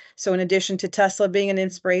mentors. So in addition to Tesla being an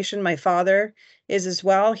inspiration, my father is as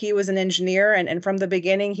well. He was an engineer, and from the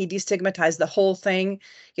beginning, he destigmatized the whole thing.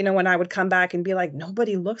 When I would come back and be like,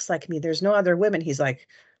 nobody looks like me, there's no other women, he's like,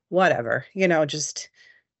 whatever, just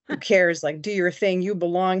who cares? Like, do your thing, you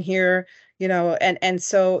belong here, and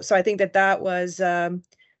so I think that was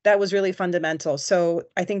really fundamental. So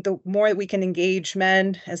I think the more that we can engage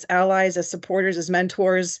men as allies, as supporters, as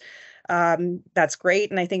mentors, that's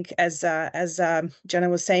great. And I think as Jenna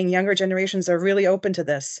was saying, younger generations are really open to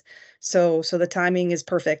this. So the timing is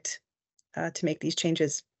perfect to make these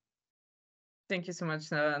changes. Thank you so much,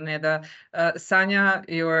 Neda. Sanja,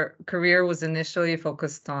 your career was initially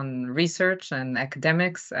focused on research and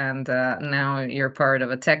academics, and now you're part of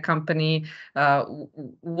a tech company.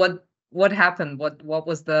 What happened? What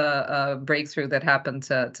was the breakthrough that happened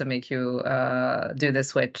to make you do the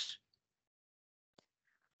switch?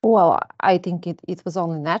 Well, I think it was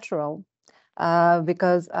only natural,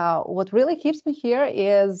 because what really keeps me here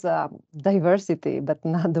is diversity, but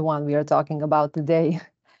not the one we are talking about today.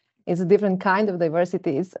 It's a different kind of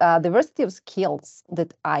diversity. It's diversity of skills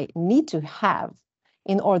that I need to have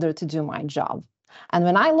in order to do my job. And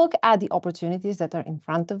when I look at the opportunities that are in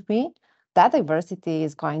front of me, that diversity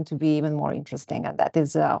is going to be even more interesting. And that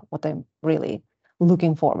is what I'm really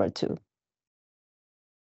looking forward to.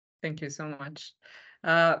 Thank you so much.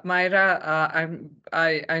 Majra,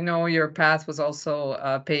 I know your path was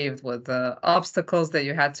also paved with obstacles that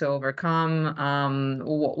you had to overcome.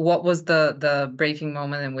 What was the breaking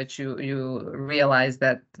moment in which you realized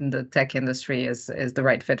that the tech industry is the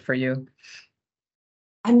right fit for you?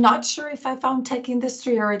 I'm not sure if I found tech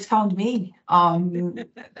industry or it found me.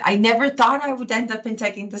 I never thought I would end up in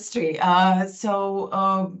tech industry.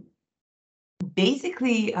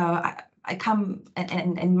 Basically, I come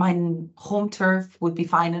and my home turf would be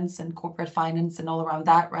finance and corporate finance and all around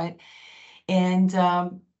that, right? And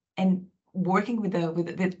working with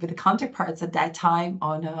the counterparts at that time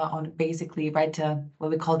on basically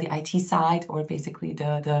what we call the IT side, or basically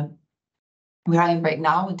the where I am right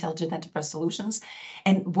now, Intelligent Enterprise Solutions,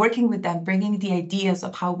 and working with them, bringing the ideas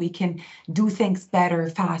of how we can do things better,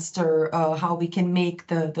 faster, how we can make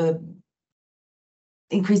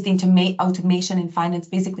increase the automation in finance,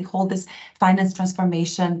 basically hold this finance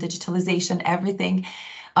transformation, digitalization, everything.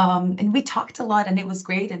 And we talked a lot and it was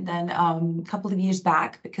great. And then a couple of years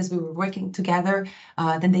back, because we were working together,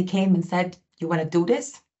 then they came and said, you want to do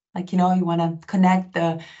this? Like, you want to connect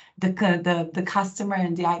the customer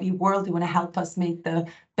and the IT world. You want to help us make the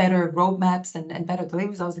better roadmaps and better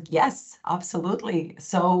deliveries. I was like, yes, absolutely.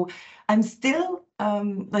 So I'm still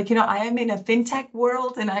like, you know, I am in a fintech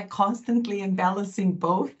world and I constantly am balancing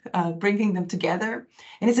both, bringing them together.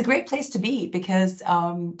 And it's a great place to be because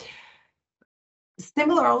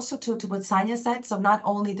similar also to what Sanja said. So not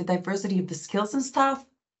only the diversity of the skills and stuff,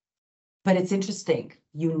 but it's interesting.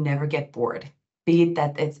 You never get bored. Be it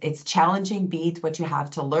that it's challenging, be it what you have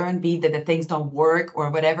to learn, be it that the things don't work or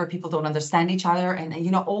whatever, people don't understand each other, and you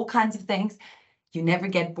know, all kinds of things. You never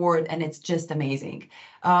get bored, and it's just amazing.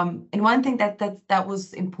 And one thing that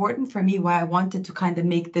was important for me, why I wanted to kind of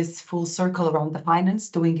make this full circle around the finance,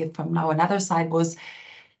 doing it from now another side was,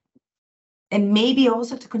 and maybe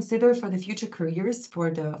also to consider for the future careers for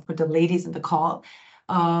the ladies in the call.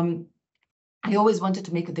 I always wanted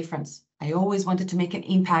to make a difference. I always wanted to make an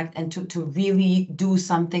impact and to really do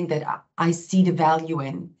something that I see the value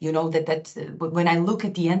in, you know, that when I look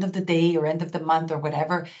at the end of the day or end of the month or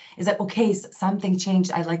whatever, is that, okay, something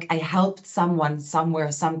changed. I helped someone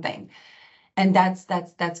somewhere, something. And that's,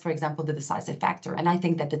 for example, the decisive factor. And I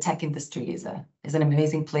think that the tech industry is an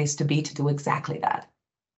amazing place to be, to do exactly that.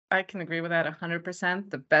 I can agree with that 100%.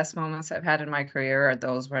 The best moments I've had in my career are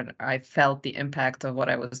those when I felt the impact of what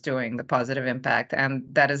I was doing, the positive impact. And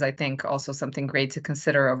that is, I think, also something great to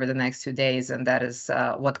consider over the next 2 days. And that is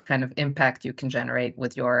what kind of impact you can generate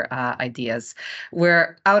with your ideas.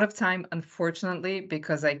 We're out of time, unfortunately,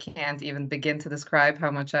 because I can't even begin to describe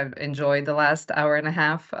how much I've enjoyed the last hour and a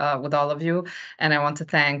half with all of you. And I want to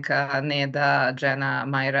thank Neda, Jenna,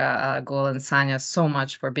 Majra, Gul, and Sanja so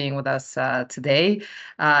much for being with us today.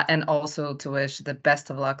 And also to wish the best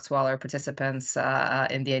of luck to all our participants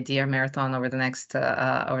in the IDEA Marathon over the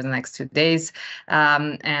next 2 days.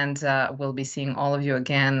 And we'll be seeing all of you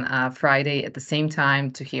again Friday at the same time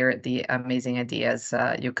to hear the amazing ideas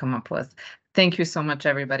you come up with. Thank you so much,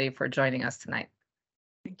 everybody, for joining us tonight.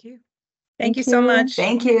 Thank you. Thank you so much.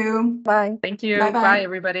 Thank you. Bye. Thank you. Bye-bye. Bye,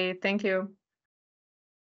 everybody. Thank you.